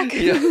come back."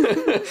 Yeah.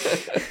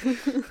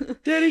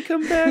 Daddy,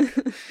 come back.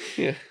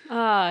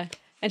 Yeah.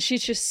 And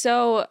she's just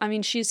so,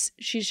 she's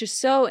just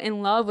so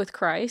in love with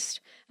Christ,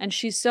 and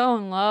she's so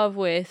in love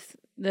with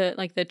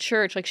the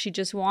church. Like, she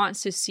just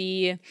wants to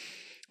see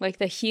like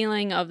the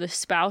healing of the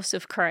spouse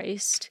of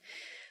Christ.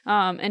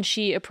 And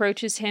she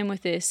approaches him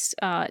with this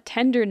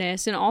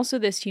tenderness and also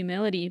this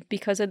humility,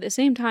 because at the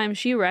same time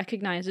she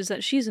recognizes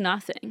that she's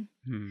nothing.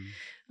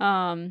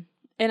 And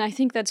I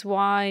think that's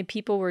why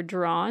people were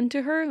drawn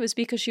to her, was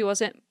because she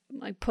wasn't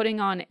like putting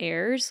on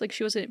airs. Like,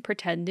 she wasn't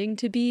pretending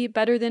to be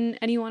better than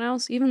anyone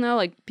else, even though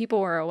like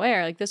people were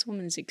aware like this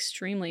woman is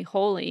extremely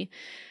holy.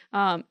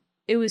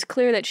 It was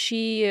clear that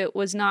she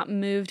was not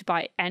moved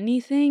by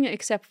anything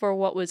except for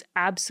what was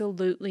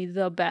absolutely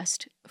the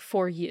best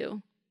for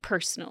you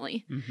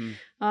personally.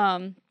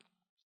 And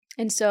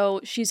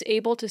so she's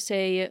able to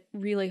say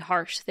really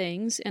harsh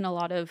things in a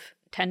lot of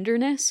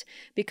tenderness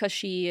because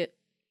she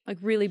like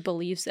really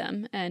believes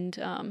them, and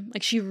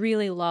like she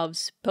really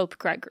loves Pope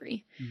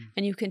Gregory.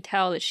 And you can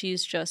tell that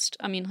she's just,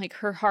 like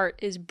her heart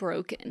is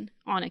broken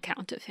on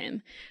account of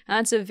him. And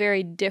that's a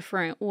very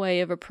different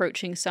way of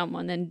approaching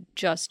someone than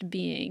just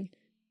being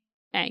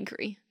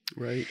angry.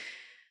 Right.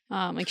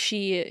 Like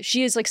she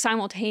is like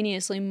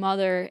simultaneously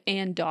mother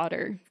and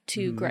daughter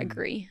to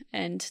Gregory,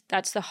 and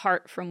that's the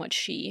heart from which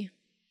she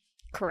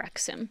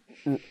corrects him.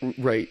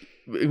 Right.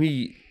 I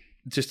mean,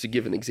 just to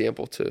give an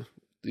example to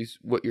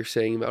what you're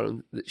saying about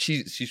him, that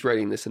she's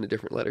writing this in a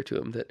different letter to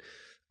him, that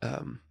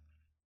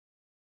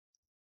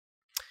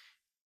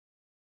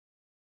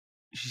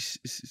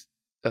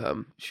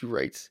she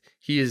writes,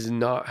 "He has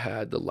not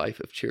had the life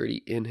of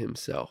charity in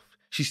himself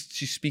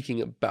she's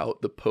speaking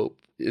about the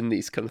Pope in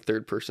these kind of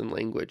third person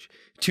language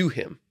to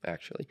him,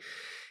 actually,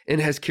 and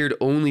has cared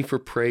only for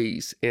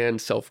praise and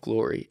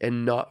self-glory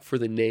and not for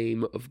the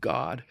name of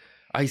God.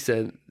 I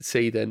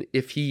say then,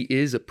 if he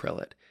is a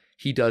prelate,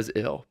 he does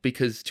ill,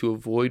 because to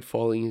avoid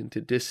falling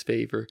into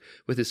disfavor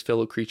with his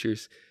fellow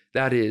creatures,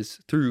 that is,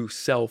 through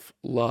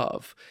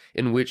self-love,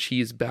 in which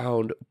he is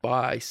bound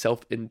by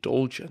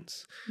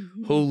self-indulgence.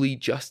 Holy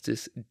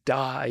justice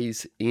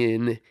dies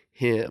in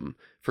him,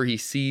 for he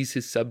sees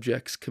his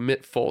subjects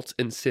commit faults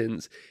and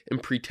sins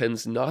and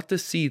pretends not to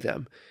see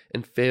them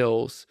and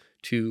fails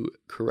to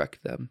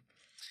correct them.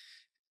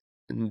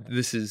 And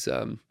this is,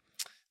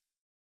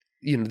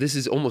 this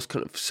is almost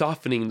kind of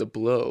softening the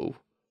blow,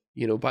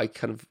 by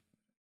kind of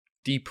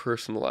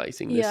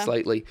depersonalizing this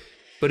slightly.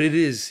 But it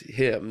is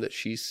him that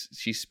she's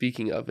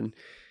speaking of, and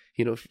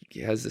he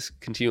has this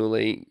continual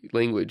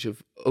language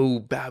of "O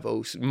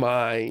Babos,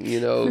 mine,"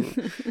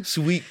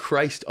 sweet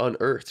Christ on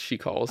earth, she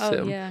calls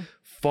him. Yeah.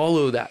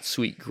 Follow that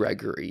sweet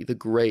Gregory the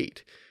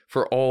Great,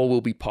 for all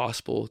will be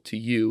possible to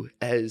you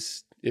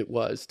as it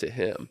was to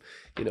him.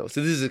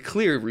 So this is a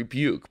clear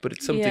rebuke, but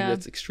it's something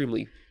that's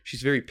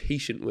she's very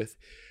patient with,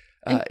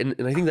 and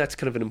I think that's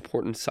kind of an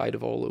important side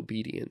of all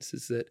obedience,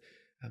 is that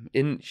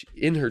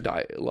in her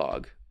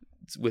dialogue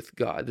with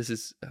God, this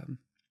is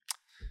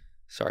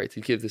sorry to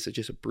give this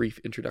just a brief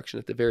introduction.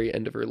 At the very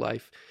end of her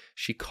life,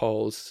 she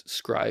calls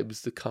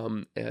scribes to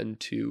come and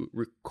to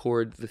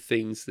record the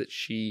things that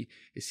she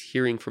is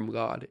hearing from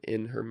God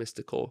in her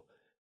mystical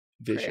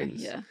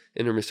visions,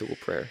 in her mystical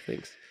prayer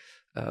things.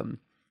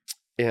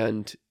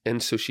 And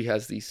so she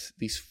has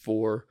these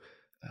four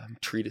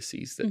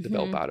treatises that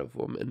develop out of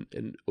them,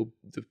 and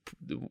the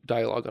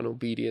dialogue on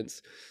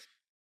obedience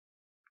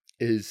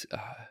is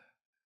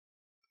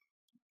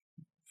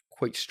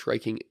quite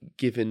striking,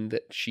 given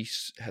that she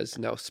has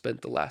now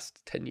spent the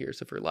last 10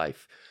 years of her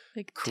life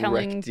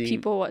telling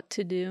people what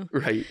to do.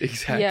 Right,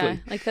 exactly. Yeah,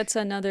 that's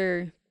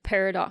another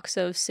paradox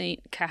of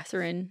Saint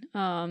Catherine,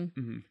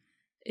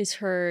 is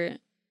her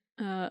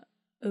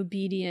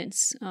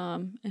obedience,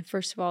 and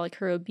first of all,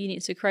 her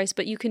obedience to Christ.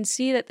 But you can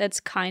see that that's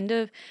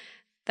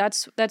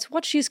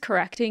what she's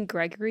correcting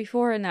Gregory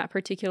for in that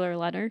particular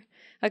letter.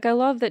 I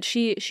love that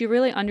she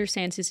really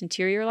understands his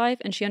interior life,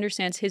 and she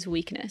understands his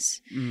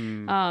weakness.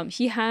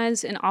 He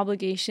has an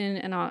obligation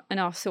and an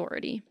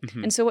authority.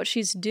 And so what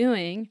she's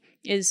doing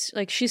is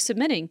she's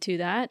submitting to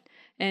that,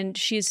 and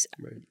she's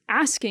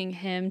asking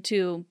him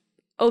to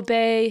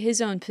obey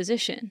his own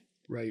position.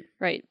 Right.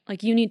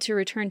 You need to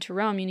return to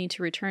Rome. You need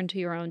to return to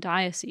your own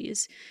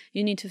diocese.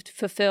 You need to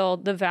fulfill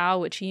the vow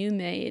which you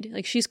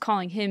made. She's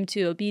calling him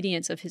to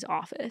obedience of his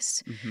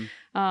office.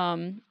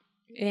 And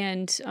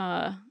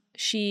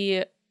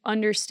she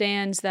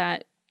understands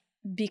that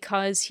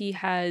because he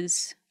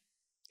has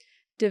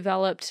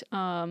developed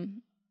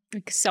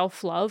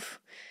self-love,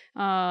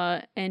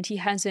 and he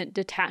hasn't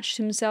detached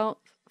himself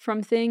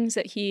from things,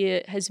 that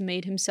he has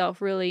made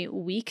himself really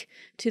weak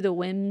to the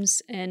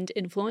whims and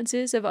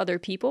influences of other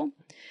people.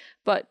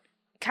 But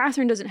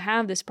Catherine doesn't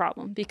have this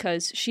problem,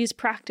 because she's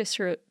practiced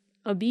her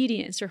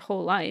obedience her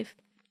whole life.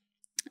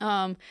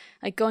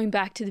 Going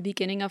back to the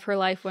beginning of her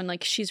life, when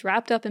she's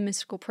wrapped up in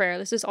mystical prayer,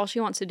 this is all she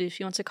wants to do.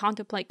 She wants to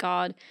contemplate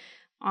God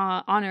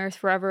on earth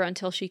forever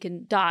until she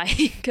can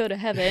die, go to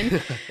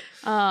heaven.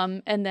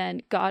 And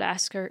then God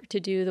asks her to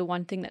do the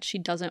one thing that she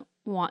doesn't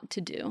want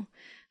to do.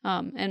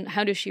 And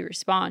how does she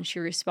respond? She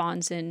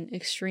responds in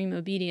extreme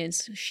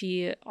obedience.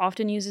 She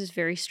often uses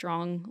very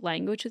strong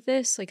language with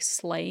this,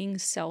 slaying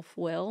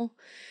self-will.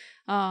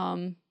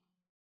 So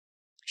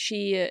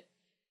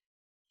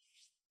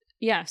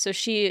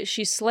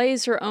she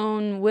slays her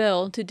own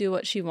will to do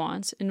what she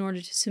wants in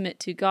order to submit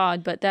to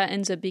God, but that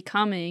ends up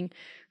becoming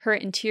her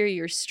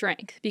interior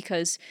strength,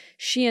 because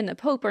she and the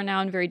Pope are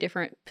now in very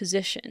different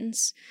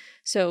positions.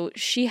 So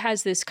she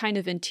has this kind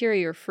of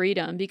interior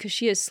freedom because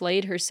she has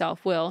slayed her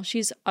self-will.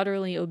 She's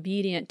utterly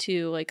obedient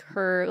to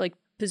her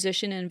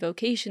position and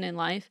vocation in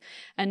life,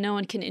 and no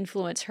one can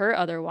influence her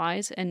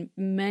otherwise. And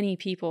many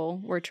people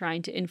were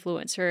trying to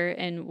influence her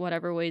in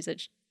whatever ways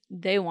that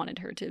they wanted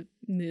her to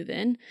move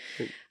in.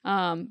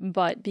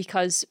 But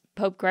because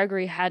Pope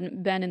Gregory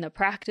hadn't been in the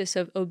practice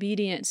of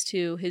obedience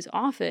to his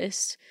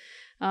office,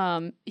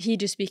 he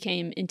just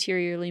became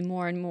interiorly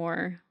more and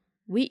more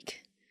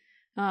weak.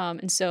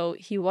 And so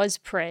he was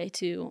prey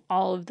to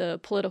all of the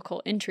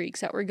political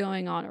intrigues that were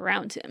going on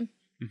around him.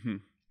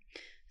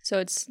 So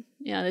it's,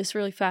 this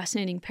really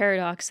fascinating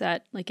paradox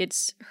that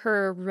it's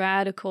her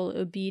radical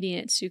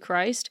obedience to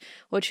Christ,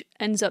 which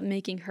ends up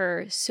making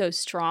her so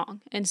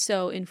strong and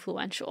so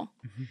influential.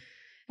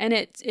 And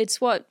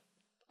it's what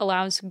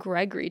allows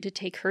Gregory to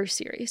take her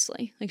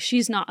seriously.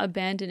 She's not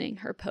abandoning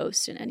her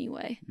post in any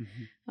way.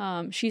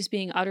 She's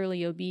being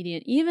utterly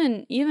obedient,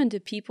 even to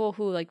people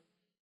who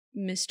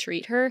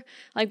mistreat her.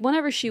 Like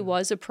whenever she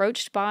was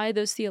approached by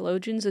those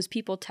theologians, those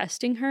people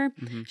testing her,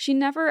 she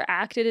never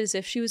acted as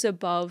if she was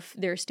above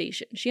their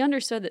station. She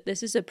understood that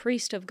this is a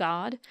priest of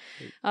God.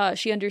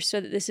 She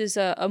understood that this is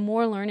a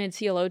more learned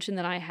theologian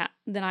than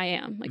I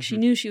am. Like she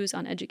knew she was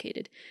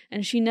uneducated,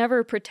 and she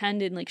never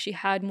pretended like she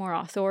had more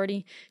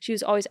authority. She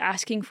was always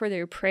asking for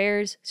their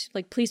prayers.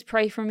 Like, please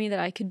pray for me that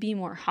I could be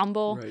more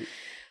humble.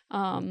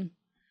 Right.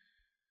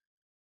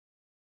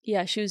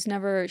 Yeah, she was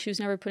never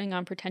putting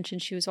on pretension.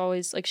 She was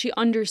always like, she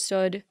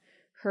understood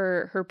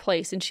her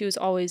place, and she was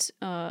always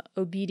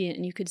obedient.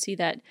 And you could see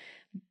that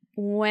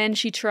when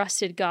she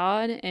trusted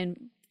God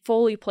and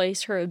fully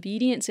placed her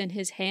obedience in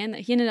his hand,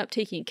 that he ended up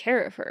taking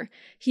care of her.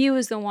 He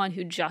was the one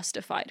who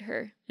justified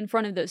her in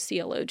front of those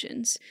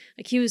theologians.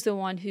 Like he was the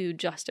one who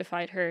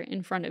justified her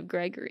in front of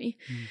Gregory.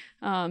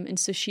 And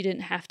so she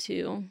didn't have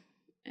to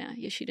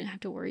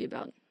worry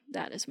about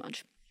that as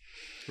much.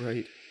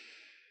 Right.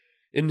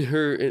 In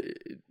her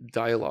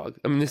dialogue,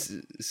 I mean, this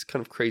is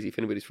kind of crazy. If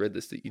anybody's read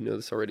this, that you know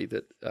this already,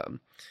 that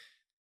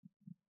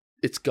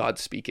it's God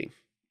speaking,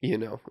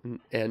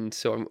 and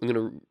so I'm going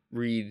to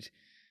read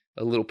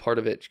a little part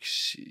of it.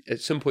 At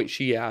some point,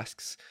 she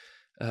asks,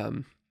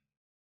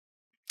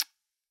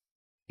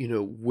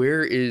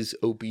 where is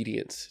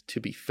obedience to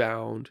be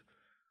found?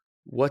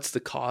 What's the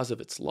cause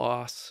of its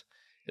loss?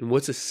 And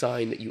what's a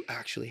sign that you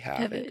actually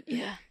have it?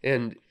 Yeah.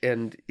 And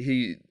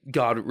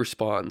God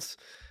responds,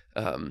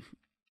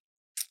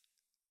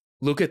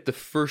 look at the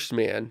first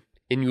man,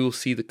 and you will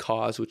see the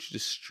cause which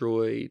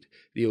destroyed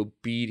the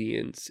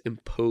obedience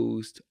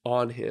imposed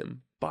on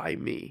him by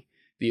me,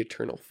 the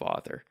eternal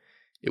Father.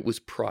 It was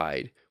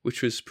pride,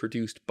 which was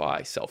produced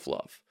by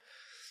self-love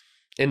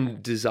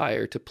and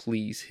desire to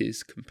please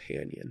his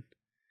companion.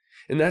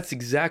 And that's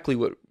exactly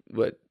what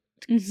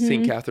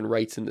St. Catherine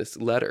writes in this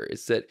letter,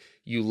 is that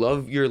you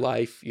love your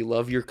life, you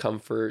love your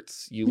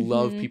comforts, you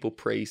love people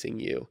praising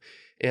you.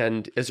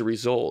 And as a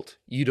result,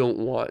 you don't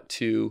want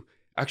to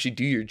actually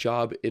do your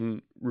job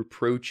in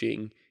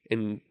reproaching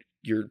the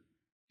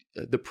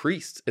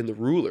priests and the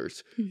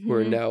rulers who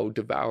are now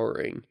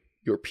devouring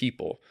your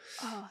people.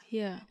 Oh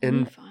yeah,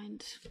 and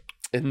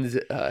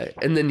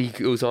then he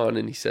goes on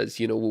and he says,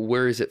 well,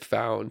 where is it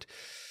found?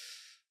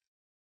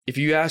 If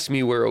you ask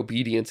me where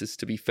obedience is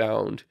to be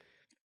found,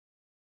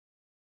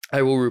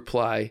 I will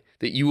reply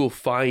that you will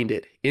find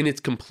it in its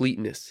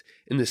completeness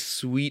in the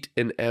sweet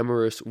and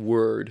amorous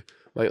word,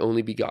 my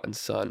only begotten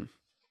Son.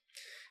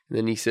 And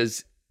then he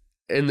says,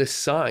 and the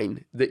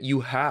sign that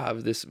you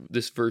have this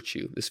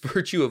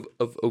virtue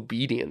of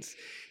obedience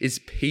is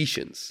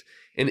patience,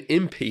 and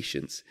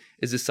impatience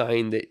is a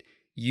sign that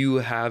you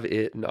have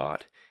it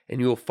not. And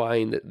you will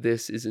find that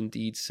this is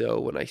indeed so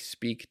when I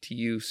speak to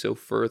you so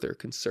further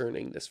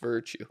concerning this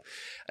virtue.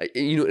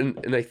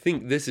 And I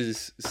think this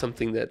is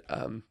something that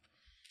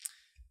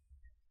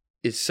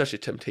is such a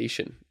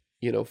temptation,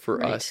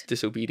 for us,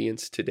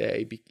 disobedience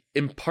today,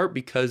 in part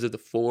because of the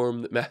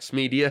form that mass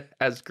media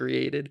has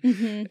created,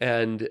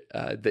 and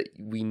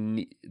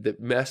that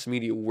mass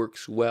media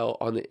works well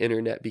on the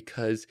internet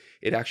because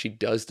it actually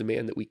does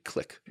demand that we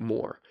click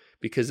more,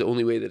 because the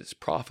only way that it's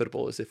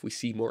profitable is if we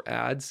see more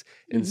ads.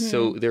 And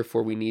so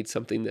therefore we need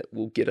something that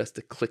will get us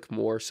to click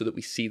more so that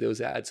we see those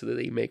ads so that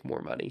they make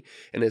more money.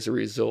 And as a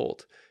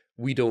result,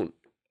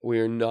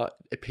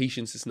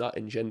 patience is not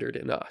engendered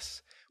in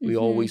us. We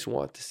always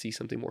want to see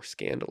something more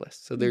scandalous.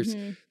 So there's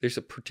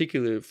a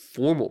particular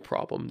formal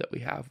problem that we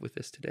have with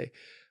this today.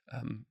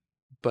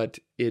 But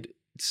it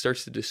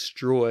starts to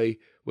destroy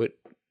what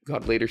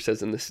God later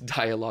says in this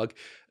dialogue,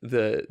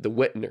 the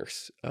wet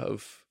nurse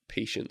of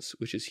patience,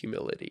 which is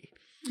humility.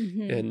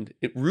 And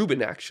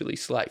Ruben, actually,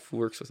 Slife, who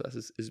works with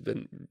us, has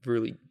been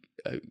really,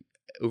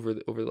 over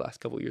the last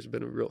couple of years,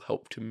 been a real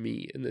help to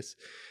me in this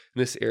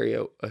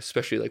area,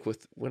 especially like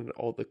when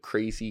all the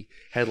crazy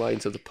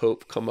headlines of the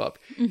Pope come up.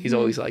 He's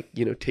always like,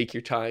 take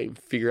your time,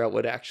 figure out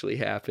what actually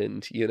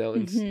happened,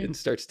 and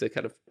starts to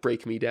kind of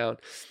break me down.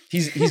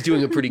 He's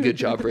doing a pretty good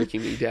job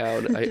breaking me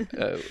down,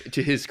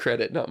 to his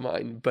credit, not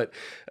mine. But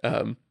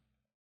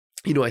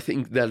I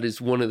think that is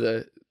one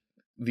of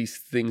these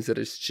things that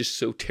is just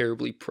so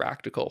terribly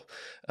practical,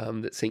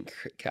 that St.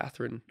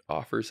 Catherine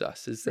offers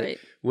us, is that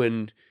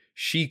when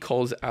she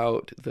calls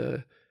out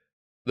the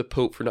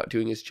Pope for not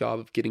doing his job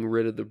of getting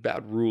rid of the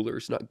bad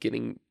rulers, not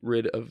getting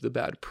rid of the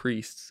bad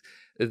priests,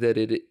 that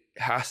it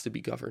has to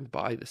be governed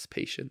by this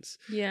patience,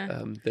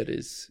 that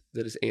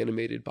is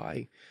animated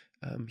by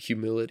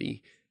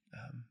humility,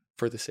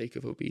 for the sake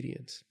of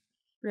obedience.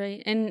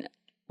 Right. And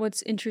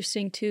what's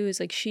interesting too is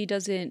like she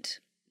doesn't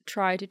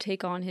try to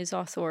take on his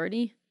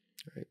authority.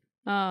 Right.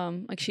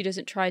 Like she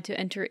doesn't try to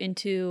enter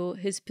into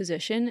his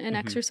position and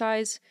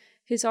exercise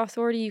his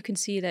authority. You can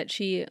see that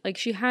she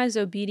has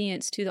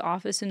obedience to the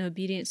office and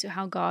obedience to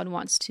how God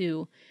wants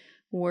to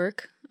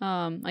work.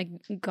 Like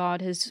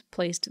God has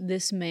placed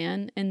this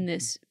man in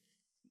this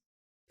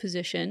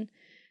position,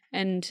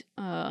 and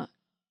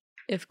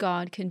if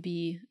God can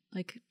be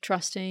like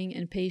trusting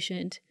and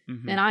patient,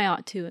 then I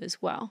ought to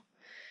as well.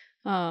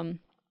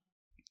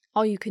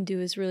 all you can do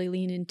is really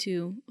lean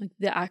into like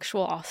the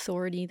actual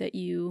authority that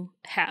you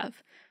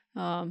have.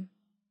 And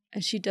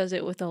she does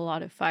it with a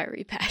lot of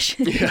fiery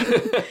passion.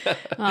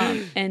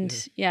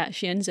 Yeah.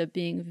 She ends up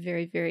being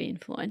very, very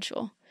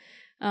influential.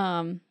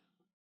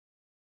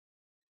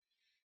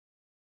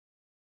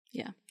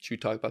 Yeah. Should we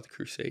talk about the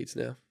Crusades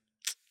now?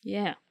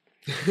 Yeah.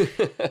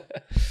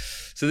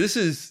 So this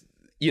is,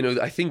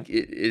 I think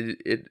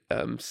it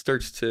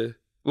starts to,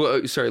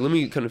 well, sorry, let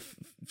me kind of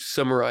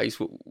summarize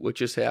what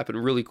just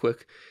happened really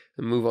quick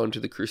and move on to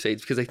the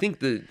Crusades, because I think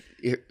the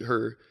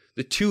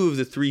two of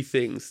the three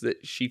things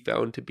that she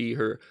found to be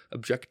her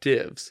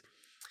objectives,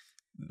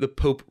 the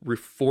Pope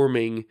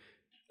reforming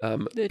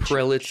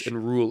prelates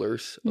and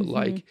rulers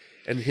alike,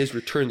 and his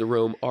return to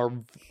Rome are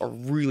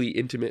really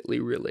intimately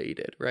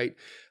related, right?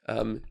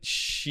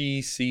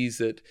 She sees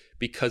that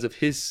because of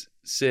his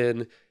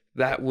sin,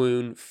 that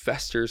wound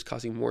festers,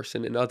 causing more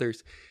sin in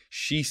others.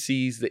 She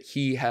sees that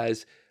he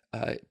has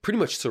pretty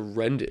much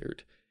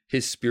surrendered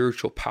his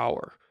spiritual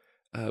power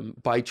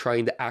by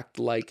trying to act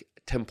like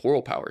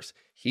temporal powers.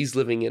 He's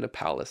living in a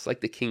palace like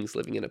the king's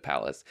living in a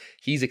palace.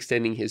 He's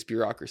extending his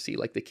bureaucracy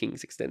like the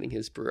king's extending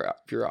his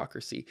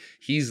bureaucracy.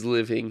 He's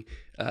living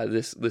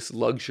this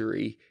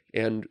luxury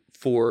and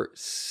for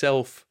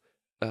self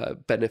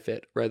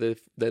benefit rather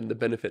than the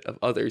benefit of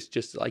others,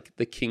 just like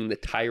the king, the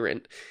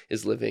tyrant,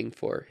 is living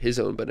for his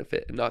own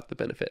benefit and not the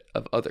benefit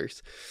of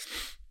others.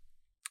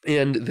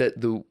 And that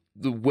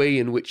the way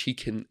in which he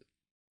can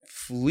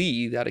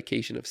flee that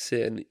occasion of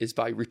sin is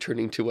by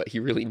returning to what he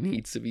really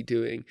needs to be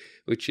doing,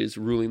 which is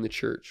ruling the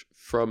church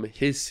from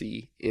his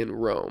see in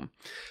Rome.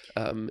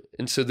 And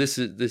so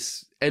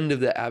this end of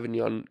the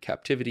Avignon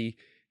captivity,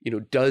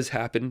 does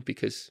happen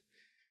because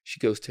she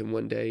goes to him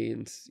one day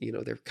and,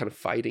 they're kind of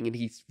fighting and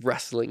he's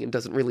wrestling and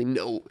doesn't really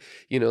know,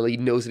 he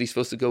knows that he's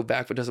supposed to go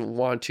back, but doesn't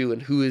want to.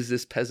 And who is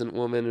this peasant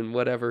woman and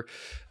whatever.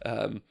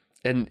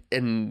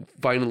 And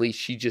finally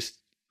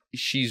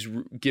she's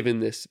given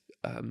this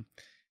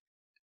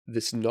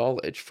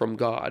knowledge from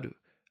God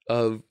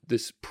of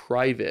this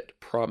private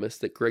promise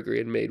that Gregory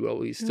had made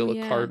while he's still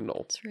a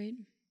cardinal. That's right.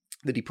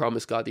 That he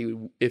promised God that he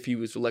would, if he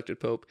was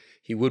elected Pope,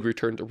 he would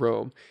return to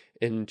Rome.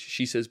 And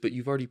she says, but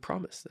you've already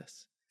promised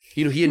this.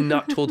 He had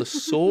not told a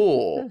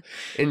soul.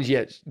 And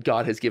yet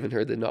God has given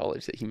her the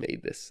knowledge that he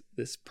made this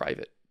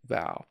private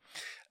vow.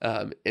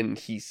 And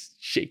he's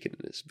shaken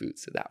in his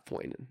boots at that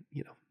point. And,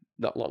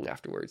 not long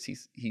afterwards,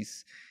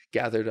 he's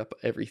gathered up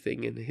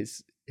everything in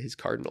his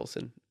cardinals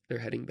and they're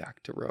heading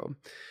back to Rome.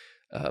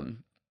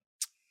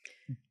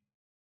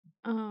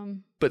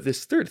 But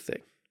this third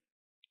thing,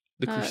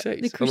 the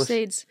Crusades. The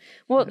Crusades.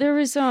 There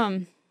was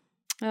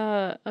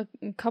a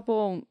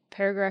couple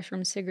paragraphs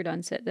from Sigurd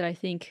Undset that I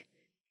think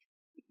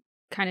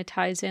kind of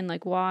ties in,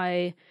 like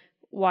why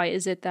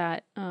is it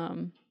that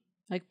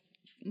like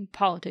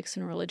politics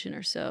and religion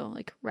are so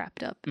like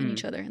wrapped up in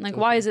each other, and like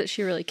why is it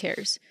she really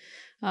cares,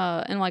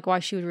 and like why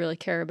she would really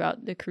care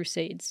about the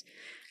Crusades.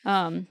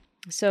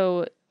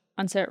 So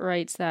Undset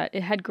writes that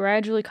it had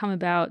gradually come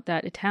about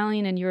that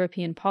Italian and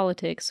European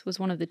politics was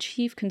one of the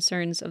chief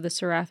concerns of the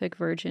Seraphic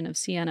Virgin of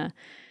Sienna.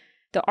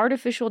 The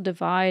artificial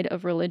divide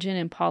of religion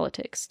and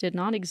politics did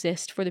not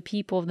exist for the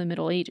people of the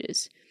Middle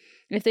Ages.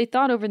 If they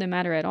thought over the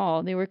matter at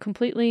all, they were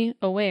completely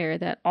aware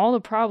that all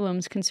the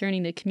problems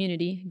concerning the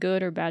community,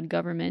 good or bad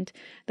government,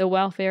 the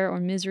welfare or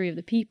misery of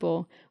the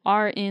people,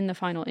 are, in the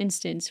final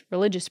instance,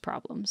 religious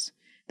problems.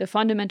 The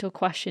fundamental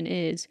question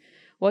is,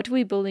 what do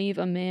we believe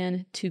a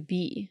man to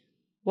be?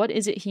 What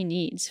is it he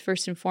needs,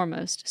 first and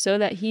foremost, so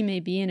that he may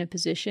be in a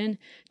position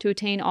to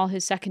attain all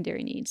his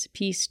secondary needs,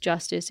 peace,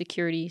 justice,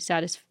 security,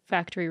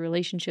 satisfactory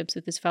relationships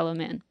with his fellow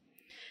man?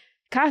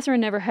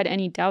 Catherine never had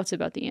any doubts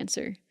about the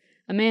answer.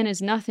 A man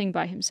is nothing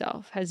by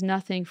himself, has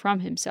nothing from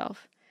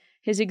himself.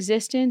 His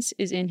existence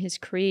is in his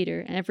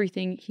Creator, and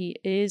everything he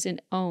is and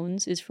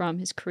owns is from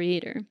his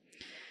Creator.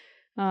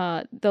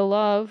 The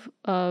love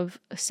of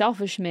a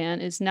selfish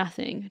man is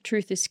nothing.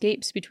 Truth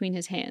escapes between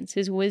his hands.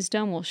 His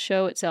wisdom will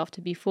show itself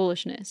to be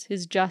foolishness,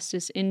 his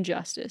justice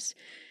injustice.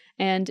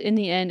 And in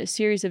the end, a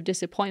series of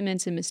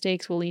disappointments and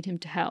mistakes will lead him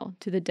to hell,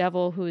 to the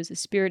devil, who is the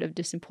spirit of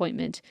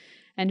disappointment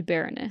and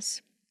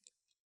barrenness.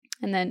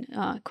 And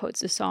then quotes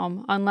the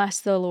psalm,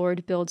 unless the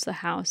Lord builds the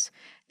house,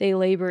 they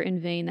labor in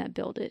vain that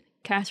build it.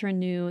 Catherine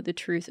knew the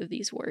truth of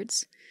these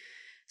words.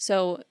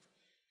 So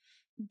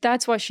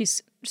that's why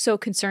she's so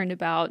concerned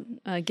about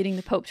getting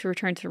the Pope to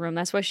return to Rome.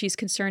 That's why she's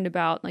concerned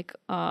about like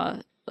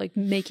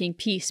making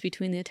peace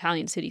between the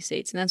Italian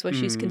city-states. And that's why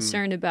she's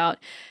concerned about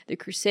the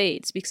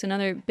Crusades. Because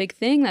another big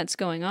thing that's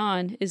going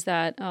on is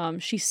that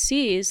she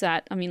sees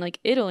that,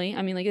 Italy,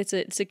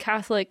 it's a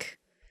Catholic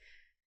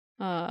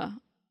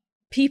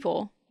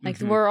people. Like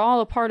we're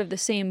all a part of the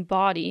same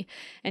body,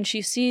 and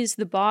she sees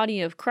the body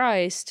of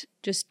Christ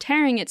just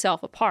tearing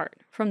itself apart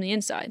from the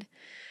inside,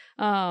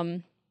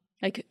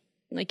 like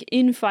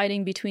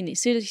infighting between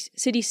these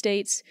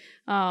city-states,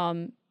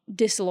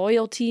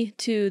 disloyalty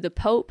to the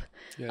Pope,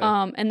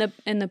 and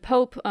the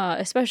Pope,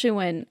 especially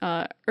when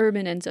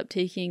Urban ends up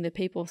taking the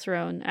papal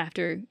throne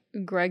after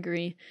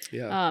Gregory,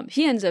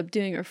 he ends up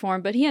doing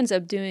reform, but he ends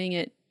up doing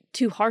it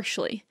too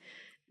harshly.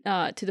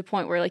 To the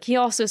point where like he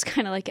also is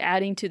kind of like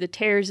adding to the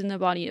tears in the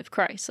body of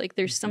Christ. Like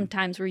there's some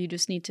times where you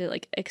just need to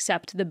like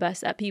accept the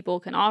best that people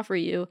can offer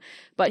you,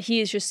 but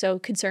he is just so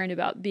concerned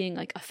about being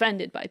like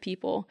offended by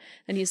people,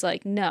 and he's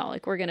like, no,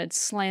 like we're gonna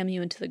slam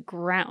you into the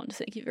ground,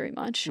 thank you very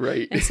much,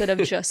 right? Instead of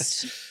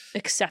just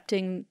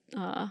accepting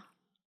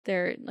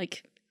their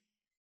like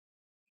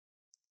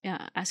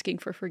asking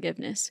for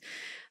forgiveness.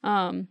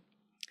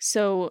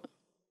 So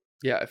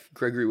yeah, if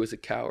Gregory was a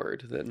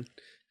coward, then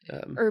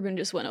Urban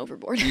just went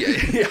overboard.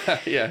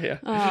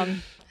 yeah.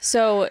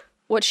 So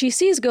what she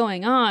sees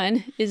going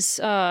on is,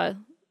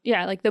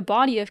 like the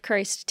body of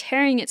Christ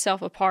tearing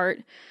itself apart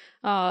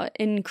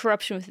in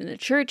corruption within the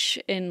church,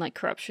 in like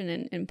corruption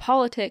in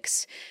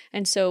politics.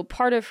 And so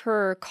part of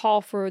her call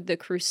for the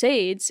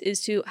Crusades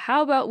is to,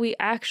 how about we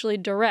actually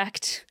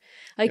direct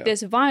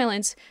this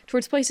violence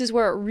towards places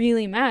where it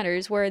really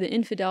matters, where the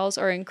infidels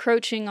are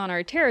encroaching on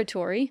our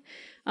territory.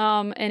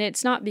 And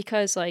it's not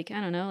because like, I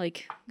don't know,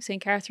 like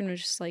St. Catherine was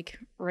just like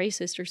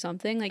racist or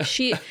something. Like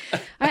she,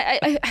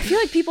 I feel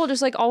like people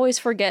just like always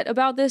forget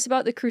about this,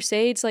 about the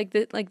Crusades. Like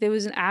there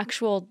was an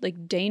actual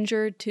like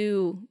danger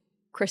to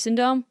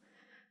Christendom.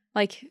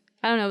 Like,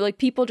 I don't know, like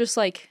people just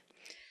like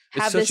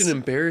have it's such an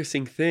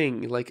embarrassing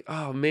thing. Like,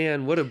 oh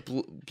man, what a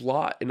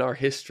blot in our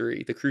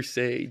history, the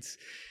Crusades,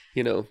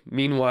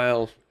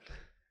 meanwhile,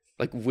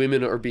 like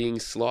women are being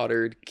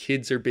slaughtered,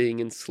 kids are being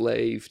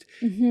enslaved,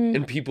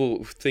 and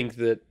people think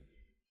that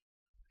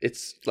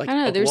it's like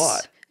a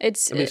blot.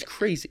 It's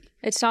crazy.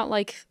 It's not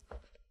like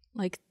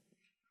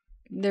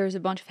there's a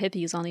bunch of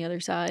hippies on the other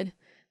side,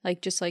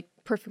 like just like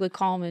perfectly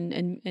calm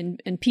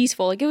and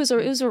peaceful. Like it was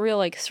a real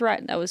like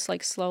threat that was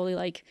like slowly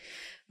like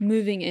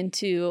moving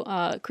into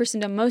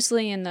Christendom,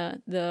 mostly in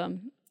the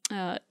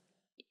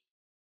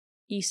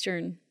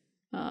Eastern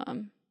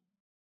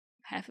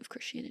half of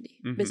Christianity,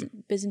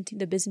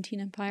 the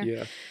Byzantine Empire.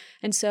 Yeah.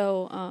 And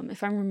so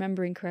if I'm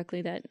remembering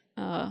correctly, that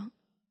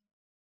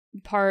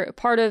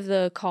part of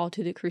the call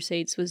to the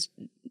Crusades was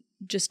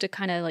just to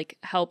kind of like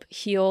help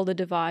heal the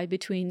divide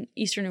between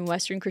Eastern and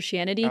Western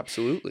Christianity.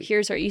 Absolutely.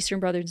 Here's our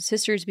Eastern brothers and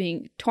sisters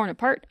being torn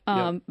apart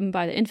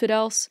by the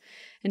infidels.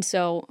 And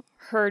so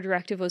her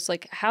directive was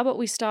like, how about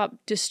we stop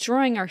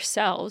destroying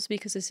ourselves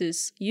because this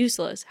is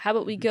useless? How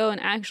about we go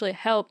and actually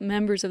help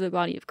members of the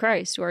body of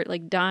Christ who are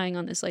like dying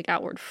on this like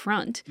outward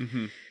front?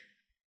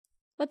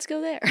 Let's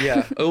go there.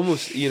 Yeah,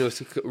 almost,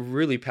 it's a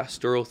really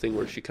pastoral thing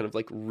where she kind of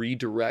like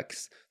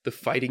redirects the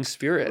fighting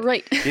spirit.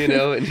 Right.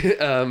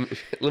 And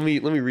let me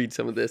read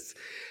some of this.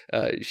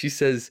 She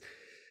says,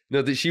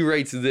 that she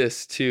writes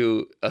this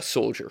to a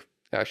soldier.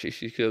 Actually,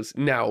 she goes,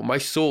 now my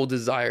soul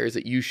desires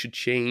that you should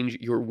change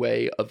your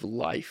way of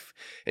life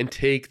and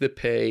take the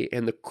pay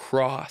and the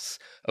cross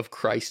of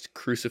Christ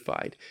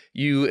crucified,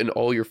 you and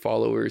all your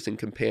followers and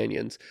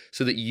companions,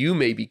 so that you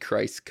may be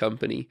Christ's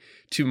company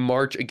to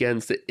march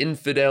against the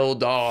infidel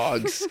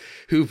dogs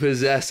who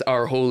possess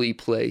our holy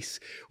place,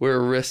 where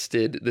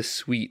rested the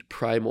sweet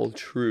primal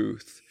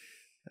truth.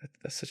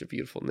 That's such a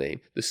beautiful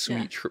name. The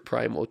sweet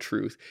primal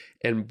truth,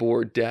 and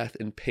bore death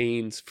and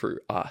pains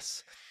for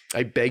us.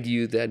 I beg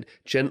you then,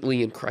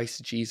 gently in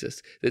Christ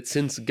Jesus, that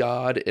since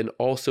God and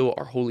also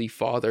our Holy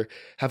Father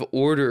have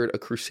ordered a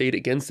crusade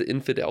against the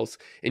infidels,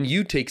 and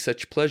you take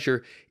such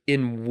pleasure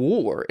in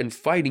war and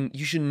fighting,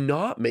 you should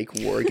not make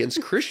war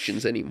against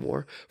Christians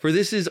anymore, for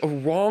this is a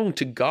wrong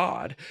to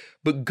God,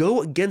 but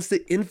go against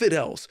the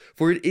infidels,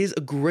 for it is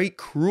a great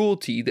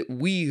cruelty that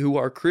we who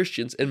are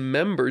Christians and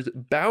members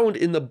bound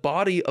in the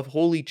body of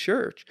Holy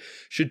Church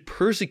should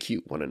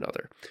persecute one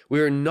another.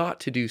 We are not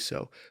to do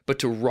so, but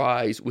to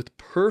rise with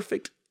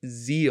perfect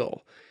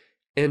zeal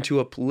and to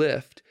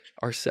uplift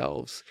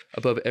ourselves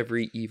above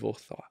every evil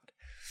thought.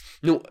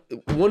 No,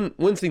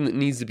 one thing that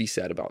needs to be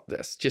said about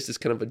this, just as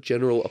kind of a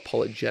general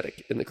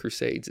apologetic in the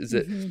Crusades, is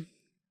that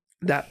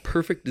that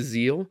perfect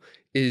zeal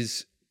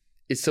is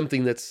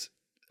something that's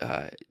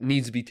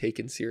needs to be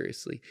taken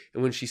seriously.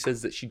 And when she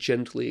says that she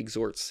gently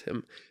exhorts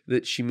him,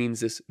 that she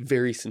means this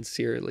very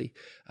sincerely.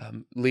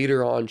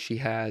 Later on, she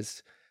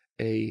has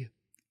a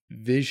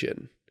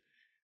vision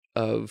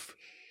of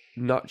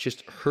not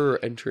just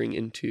her entering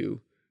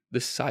into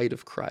the side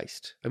of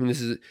Christ. I mean,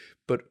 this is,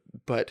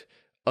 but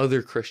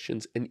other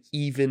Christians and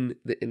even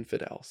the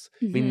infidels.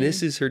 I mean,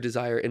 this is her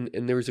desire. And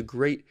there was a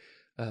great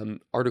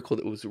article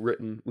that was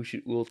written.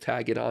 We'll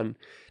tag it on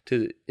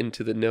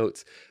into the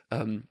notes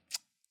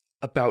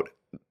about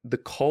the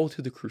call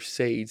to the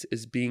Crusades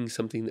as being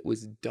something that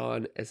was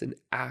done as an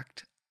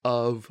act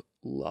of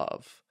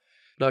love,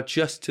 not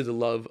just to the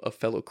love of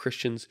fellow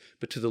Christians,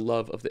 but to the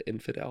love of the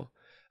infidel.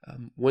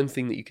 One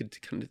thing that you could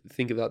kind of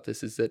think about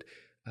this is that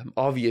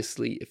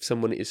obviously, if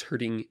someone is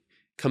hurting,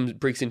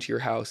 breaks into your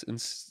house and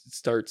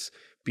starts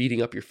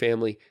beating up your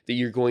family, that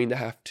you're going to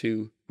have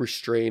to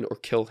restrain or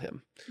kill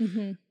him.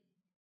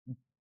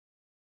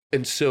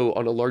 And so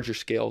on a larger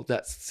scale,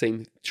 that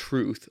same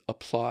truth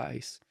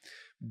applies.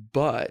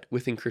 But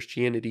within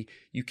Christianity,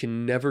 you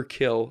can never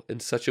kill in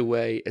such a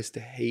way as to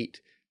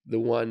hate the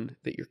one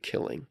that you're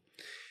killing.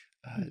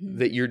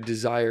 that your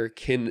desire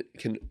can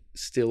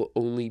still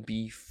only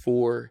be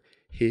for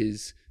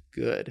his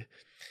good.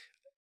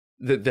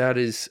 That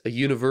is a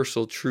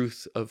universal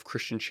truth of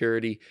Christian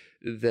charity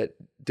that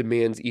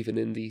demands even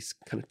in these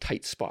kind of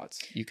tight spots,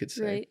 you could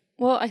say. Right.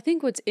 Well, I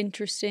think what's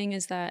interesting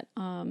is that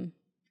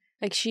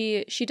like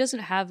she doesn't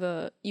have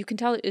you can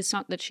tell it's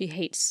not that she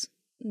hates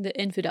the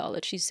infidel,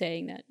 that she's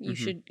saying that you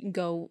should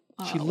go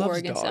she war loves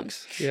against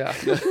dogs. them.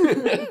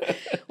 Yeah.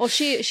 Well,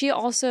 she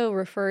also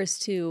refers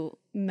to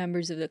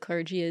members of the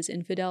clergy as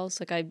infidels.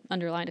 Like I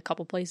underlined a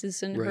couple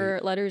places in her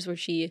letters where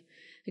she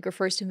like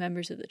refers to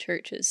members of the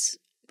church as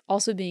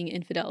also being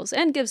infidels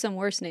and gives them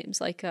worse names.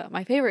 Like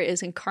my favorite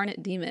is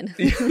incarnate demon.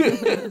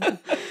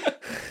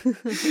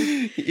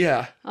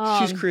 Yeah,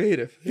 she's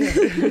creative.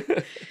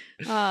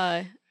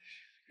 Yeah.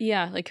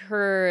 Yeah, like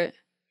her,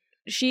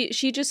 she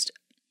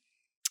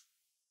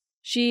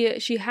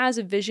has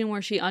a vision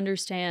where she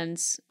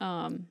understands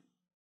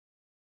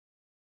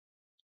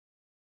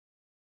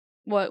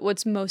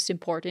what's most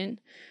important,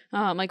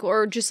 like,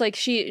 or just like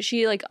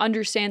she like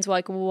understands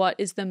like what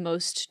is the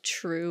most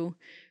true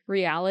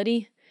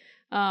reality,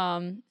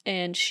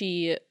 and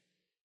she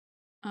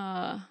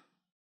trying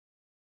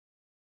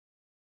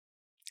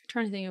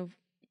to think of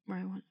where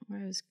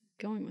I was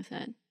going with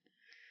that.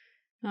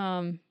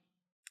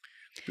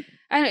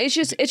 I don't know,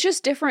 it's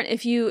just different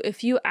if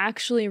you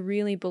actually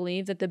really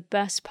believe that the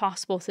best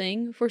possible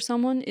thing for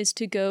someone is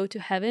to go to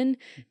heaven.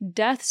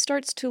 Death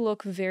starts to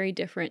look very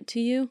different to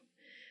you,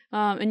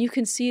 and you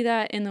can see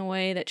that in the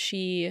way that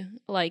she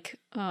like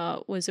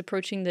was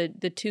approaching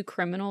the two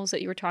criminals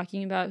that you were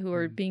talking about who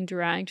were being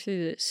dragged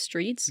through the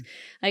streets.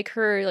 Like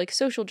her like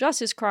social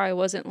justice cry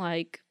wasn't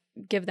like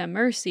give them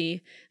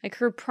mercy. Like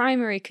her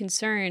primary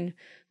concern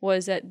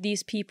was that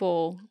these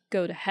people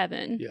go to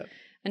heaven. Yeah.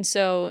 And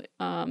so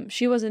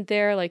she wasn't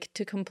there like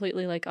to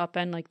completely like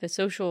upend like the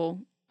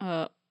social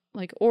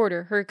like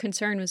order. Her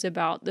concern was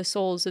about the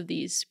souls of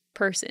these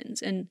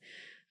persons, and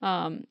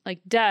like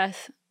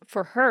death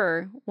for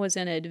her was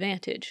an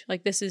advantage.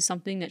 Like this is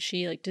something that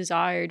she like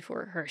desired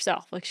for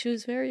herself. Like she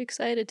was very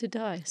excited to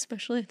die,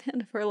 especially at the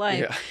end of her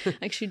life. Yeah.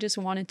 Like she just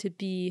wanted to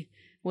be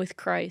with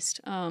Christ.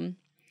 And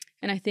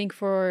I think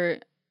for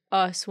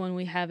us, when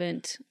we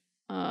haven't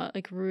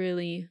like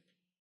really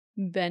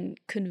been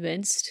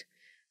convinced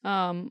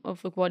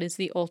of like what is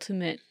the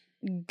ultimate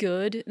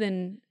good,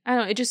 then I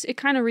don't know, it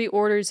kind of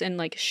reorders and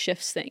like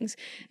shifts things.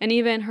 And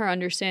even her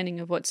understanding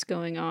of what's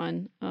going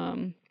on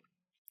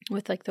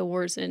with like the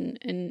wars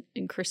in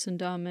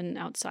Christendom and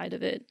outside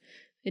of it,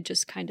 it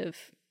just kind of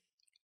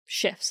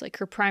shifts. Like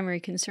her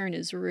primary concern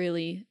is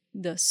really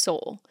the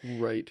soul,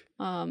 Right.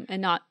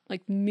 and not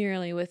like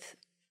merely with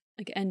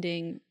like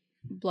ending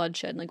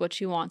bloodshed. Like what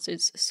she wants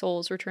is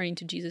souls returning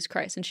to Jesus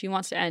Christ, and she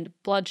wants to end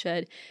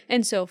bloodshed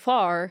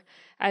insofar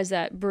as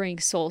that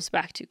brings souls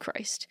back to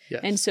Christ,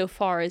 Yes.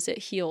 insofar as it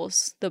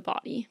heals the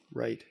body.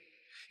 Right.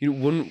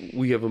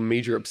 We have a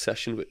major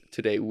obsession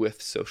today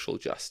with social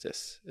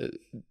justice,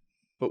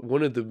 but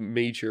one of the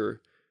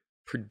major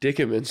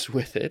predicaments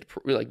with it,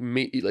 like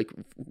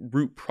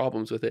root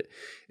problems with it,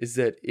 is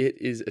that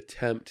it is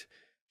attempt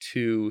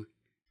to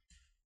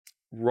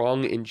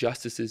wrong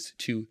injustices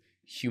to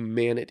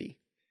humanity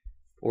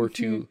or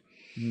to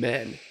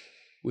men,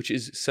 which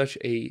is such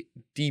a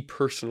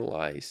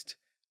depersonalized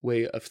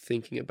way of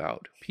thinking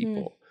about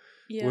people.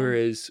 Yeah.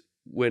 Whereas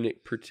when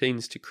it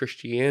pertains to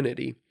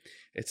Christianity,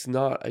 it's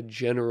not a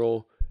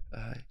general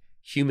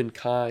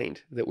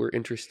humankind that we're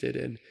interested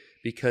in,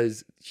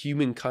 because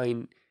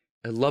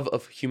a love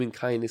of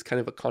humankind is kind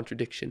of a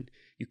contradiction.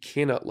 You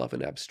cannot love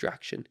an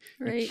abstraction.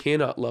 Right. You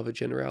cannot love a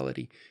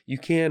generality. You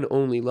can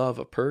only love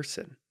a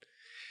person.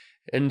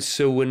 And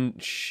so when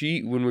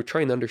we're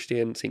trying to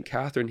understand St.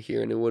 Catherine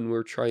here, and when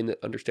we're trying to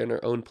understand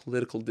our own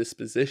political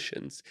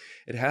dispositions,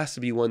 it has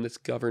to be one that's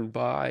governed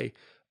by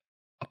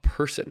a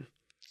person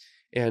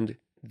and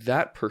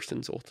that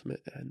person's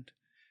ultimate end,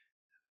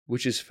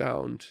 which is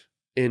found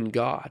in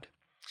God.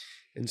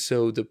 And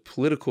so the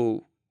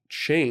political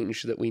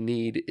change that we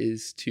need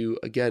is to,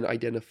 again,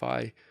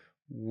 identify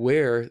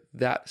where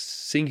that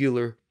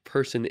singular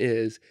person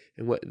is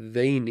and what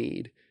they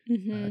need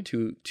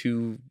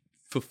to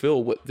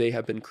fulfill what they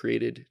have been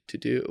created to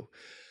do.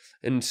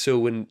 And so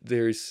when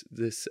there's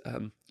this,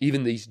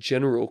 even these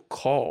general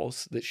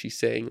calls that she's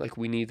saying, like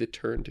we need to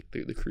turn to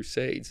the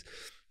Crusades,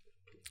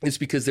 it's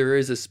because there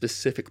is a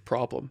specific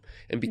problem,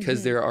 and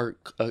because there are,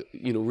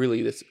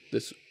 really this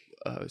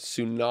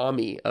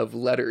tsunami of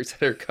letters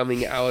that are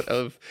coming out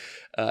of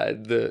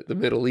the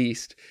Middle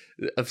East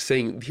of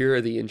saying, here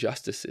are the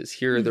injustices,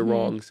 here are the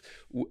wrongs,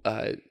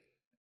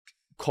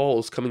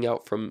 calls coming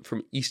out from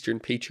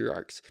Eastern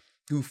patriarchs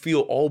who feel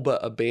all but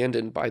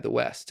abandoned by the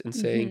West, and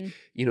saying,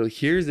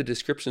 here's the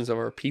descriptions of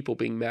our people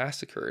being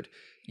massacred.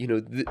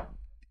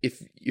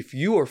 If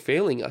you are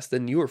failing us,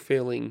 then you are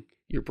failing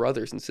your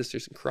brothers and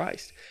sisters in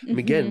Christ. And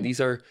again,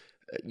 these are,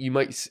 you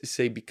might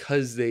say,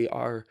 because they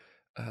are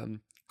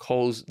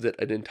calls that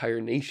an entire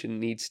nation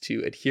needs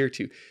to adhere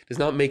to, does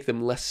not make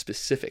them less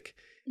specific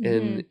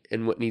in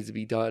what needs to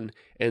be done.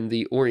 And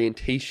the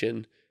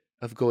orientation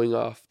of going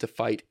off to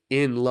fight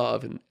in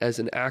love and as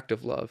an act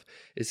of love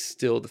is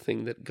still the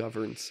thing that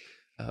governs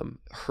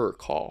her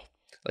call.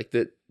 Like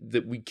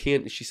that we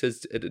can't, she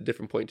says at a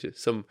different point to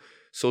some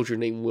soldier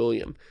named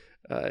William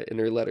in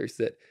her letters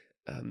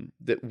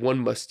that one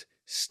must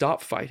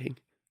stop fighting,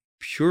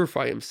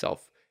 purify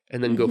himself,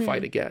 and then go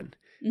fight again.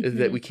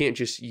 That we can't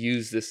just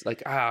use this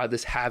like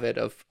this habit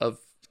of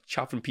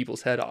chopping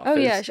people's head off. Oh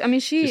yeah, I mean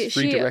she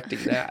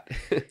redirecting that.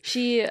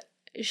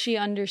 she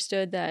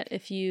understood that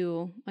if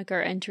you like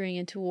are entering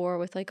into war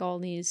with like all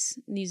these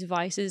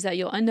vices, that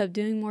you'll end up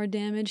doing more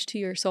damage to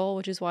your soul,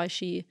 which is why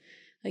she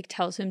like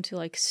tells him to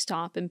like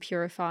stop and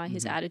purify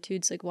his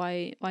attitudes. Like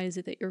why is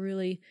it that you're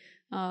really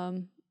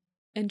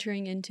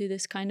entering into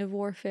this kind of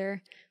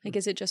warfare? Like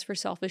is it just for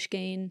selfish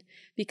gain?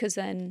 Because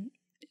then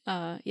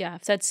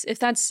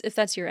if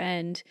that's your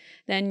end,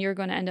 then you're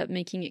going to end up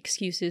making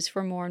excuses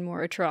for more and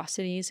more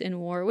atrocities in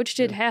war, which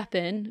did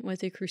happen with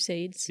the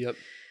Crusades. Yep.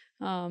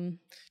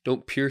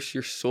 Don't pierce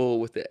your soul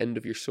with the end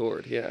of your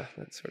sword. Yeah,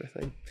 that sort of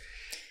thing.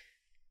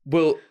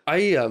 Well,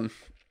 I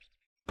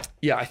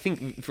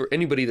think for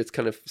anybody that's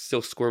kind of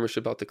still squirmish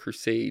about the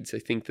Crusades, I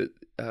think that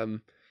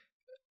an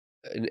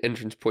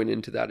entrance point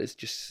into that is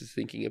just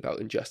thinking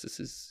about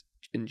injustices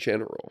in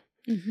general,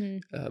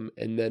 and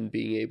then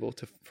being able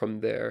to from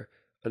there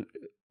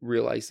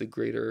realize the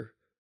greater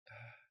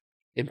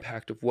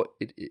impact of what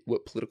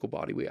political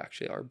body we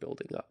actually are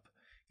building up.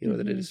 You know,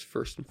 that it is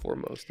first and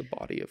foremost the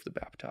body of the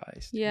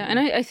baptized. Yeah, and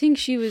I think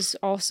she was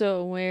also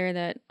aware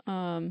that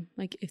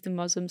like if the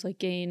Muslims like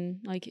gain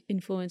like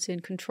influence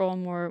and control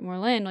more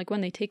land, like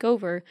when they take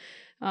over,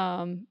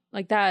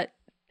 like that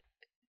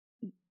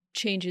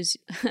changes.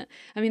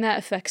 I mean, that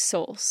affects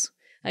souls.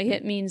 Like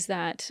it means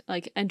that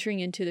like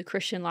entering into the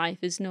Christian life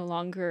is no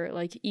longer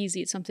like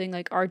easy. It's something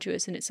like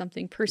arduous, and it's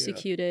something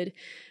persecuted.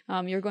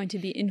 You're going to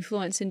be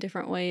influenced in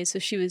different ways. So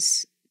she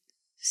was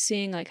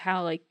seeing like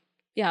how like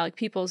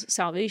people's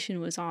salvation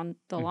was on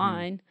the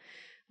line,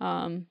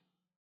 and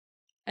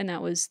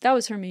that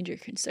was her major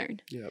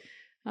concern.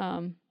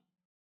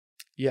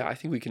 Yeah, I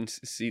think we can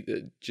see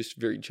that just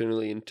very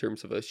generally in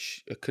terms of a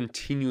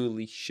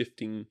continually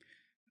shifting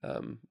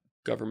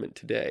government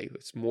today.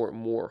 It's more and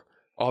more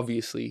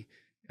obviously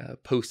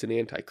post and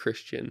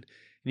anti-Christian, and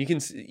you can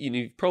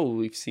you've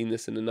probably seen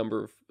this in a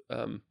number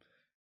of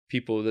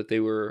people that they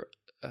were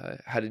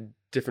had a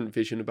different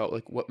vision about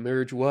like what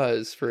marriage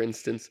was, for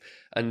instance,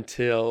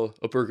 until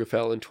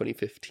Obergefell in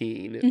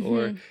 2015,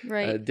 or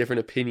a different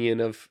opinion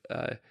of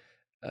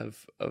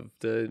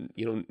the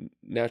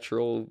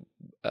natural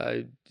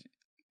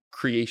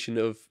creation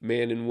of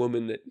man and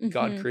woman that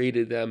God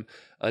created them,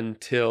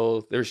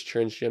 until there's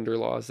transgender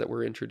laws that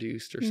were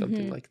introduced or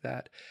something like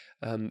that.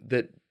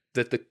 That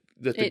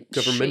the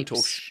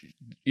governmental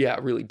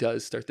really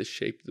does start to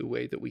shape the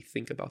way that we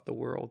think about the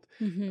world,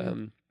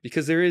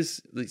 because there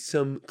is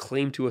some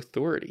claim to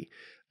authority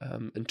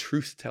and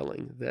truth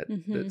telling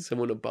that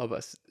someone above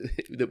us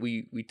that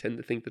we tend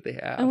to think that they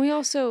have, and we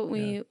also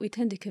we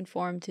tend to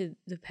conform to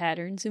the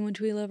patterns in which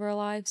we live our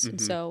lives,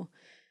 and so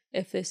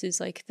if this is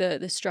like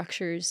the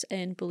structures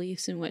and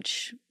beliefs in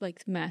which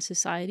like mass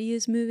society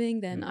is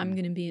moving, then I'm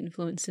going to be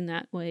influenced in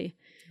that way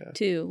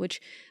too,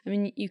 which, I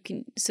mean,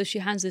 so she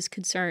has this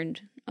concern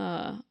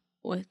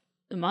with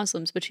the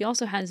Muslims, but she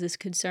also has this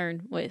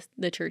concern with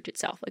the church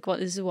itself. Like, well,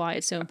 this is why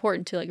it's so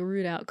important to like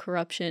root out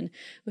corruption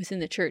within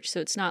the church. So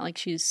it's not like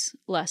she's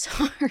less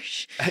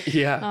harsh.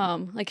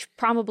 Like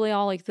probably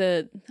all like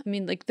the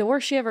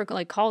worst she ever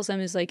like calls them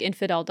is like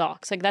infidel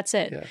dogs. Like that's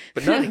it. Yeah.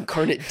 But not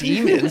incarnate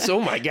demons. Oh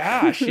my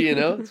gosh, she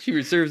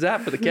reserves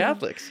that for the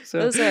Catholics.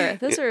 So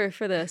those are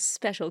for the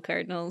special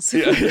cardinals.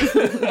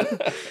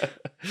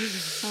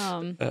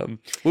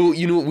 Well,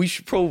 we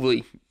should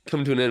probably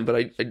come to an end, but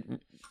I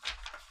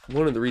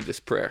wanted to read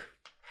this prayer,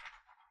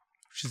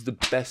 which is the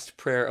best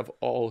prayer of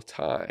all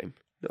time.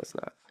 No, it's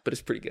not, but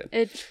it's pretty good.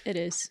 It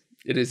is.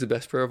 It is the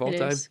best prayer of all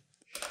time.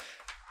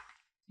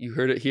 You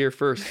heard it here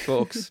first,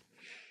 folks.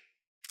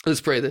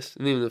 Let's pray this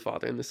in the name of the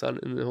Father, and the Son,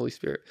 and the Holy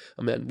Spirit.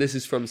 Amen. This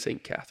is from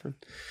St. Catherine.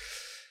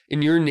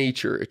 In your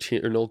nature,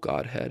 eternal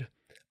Godhead,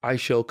 I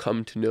shall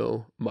come to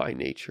know my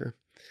nature.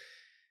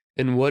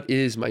 And what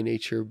is my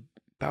nature,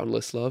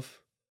 boundless love?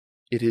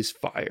 It is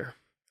fire,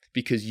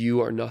 because you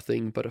are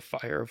nothing but a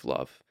fire of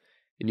love,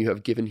 and you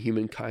have given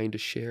humankind a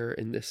share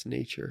in this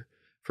nature.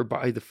 For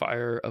by the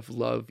fire of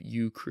love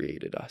you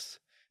created us,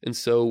 and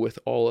so with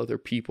all other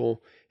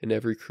people and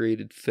every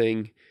created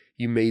thing,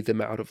 you made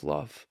them out of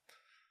love.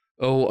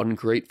 O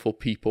ungrateful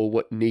people,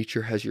 what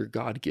nature has your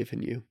God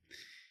given you?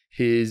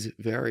 His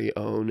very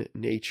own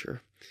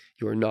nature.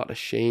 You are not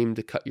ashamed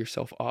to cut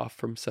yourself off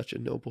from such a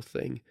noble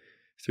thing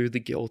through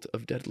the guilt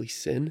of deadly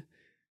sin?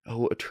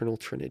 O eternal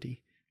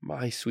Trinity,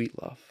 my sweet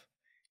love.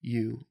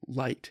 You,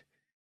 light,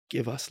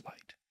 give us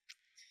light.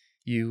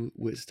 You,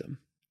 wisdom,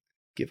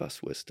 give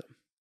us wisdom.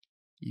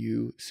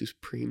 You,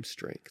 supreme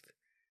strength,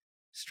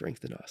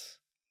 strengthen us.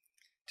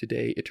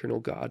 Today, eternal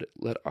God,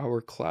 let our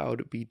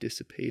cloud be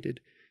dissipated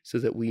so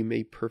that we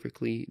may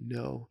perfectly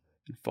know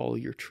and follow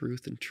your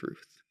truth and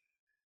truth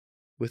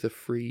with a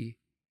free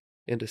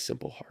and a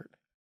simple heart.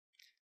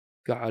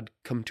 God,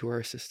 come to our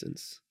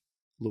assistance.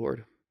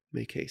 Lord,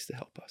 make haste to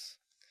help us.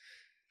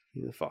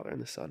 In the Father,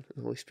 and the Son, and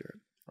the Holy Spirit.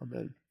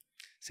 Amen.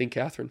 St.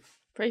 Catherine.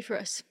 Pray for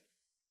us.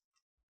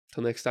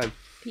 Till next time.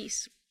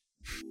 Peace.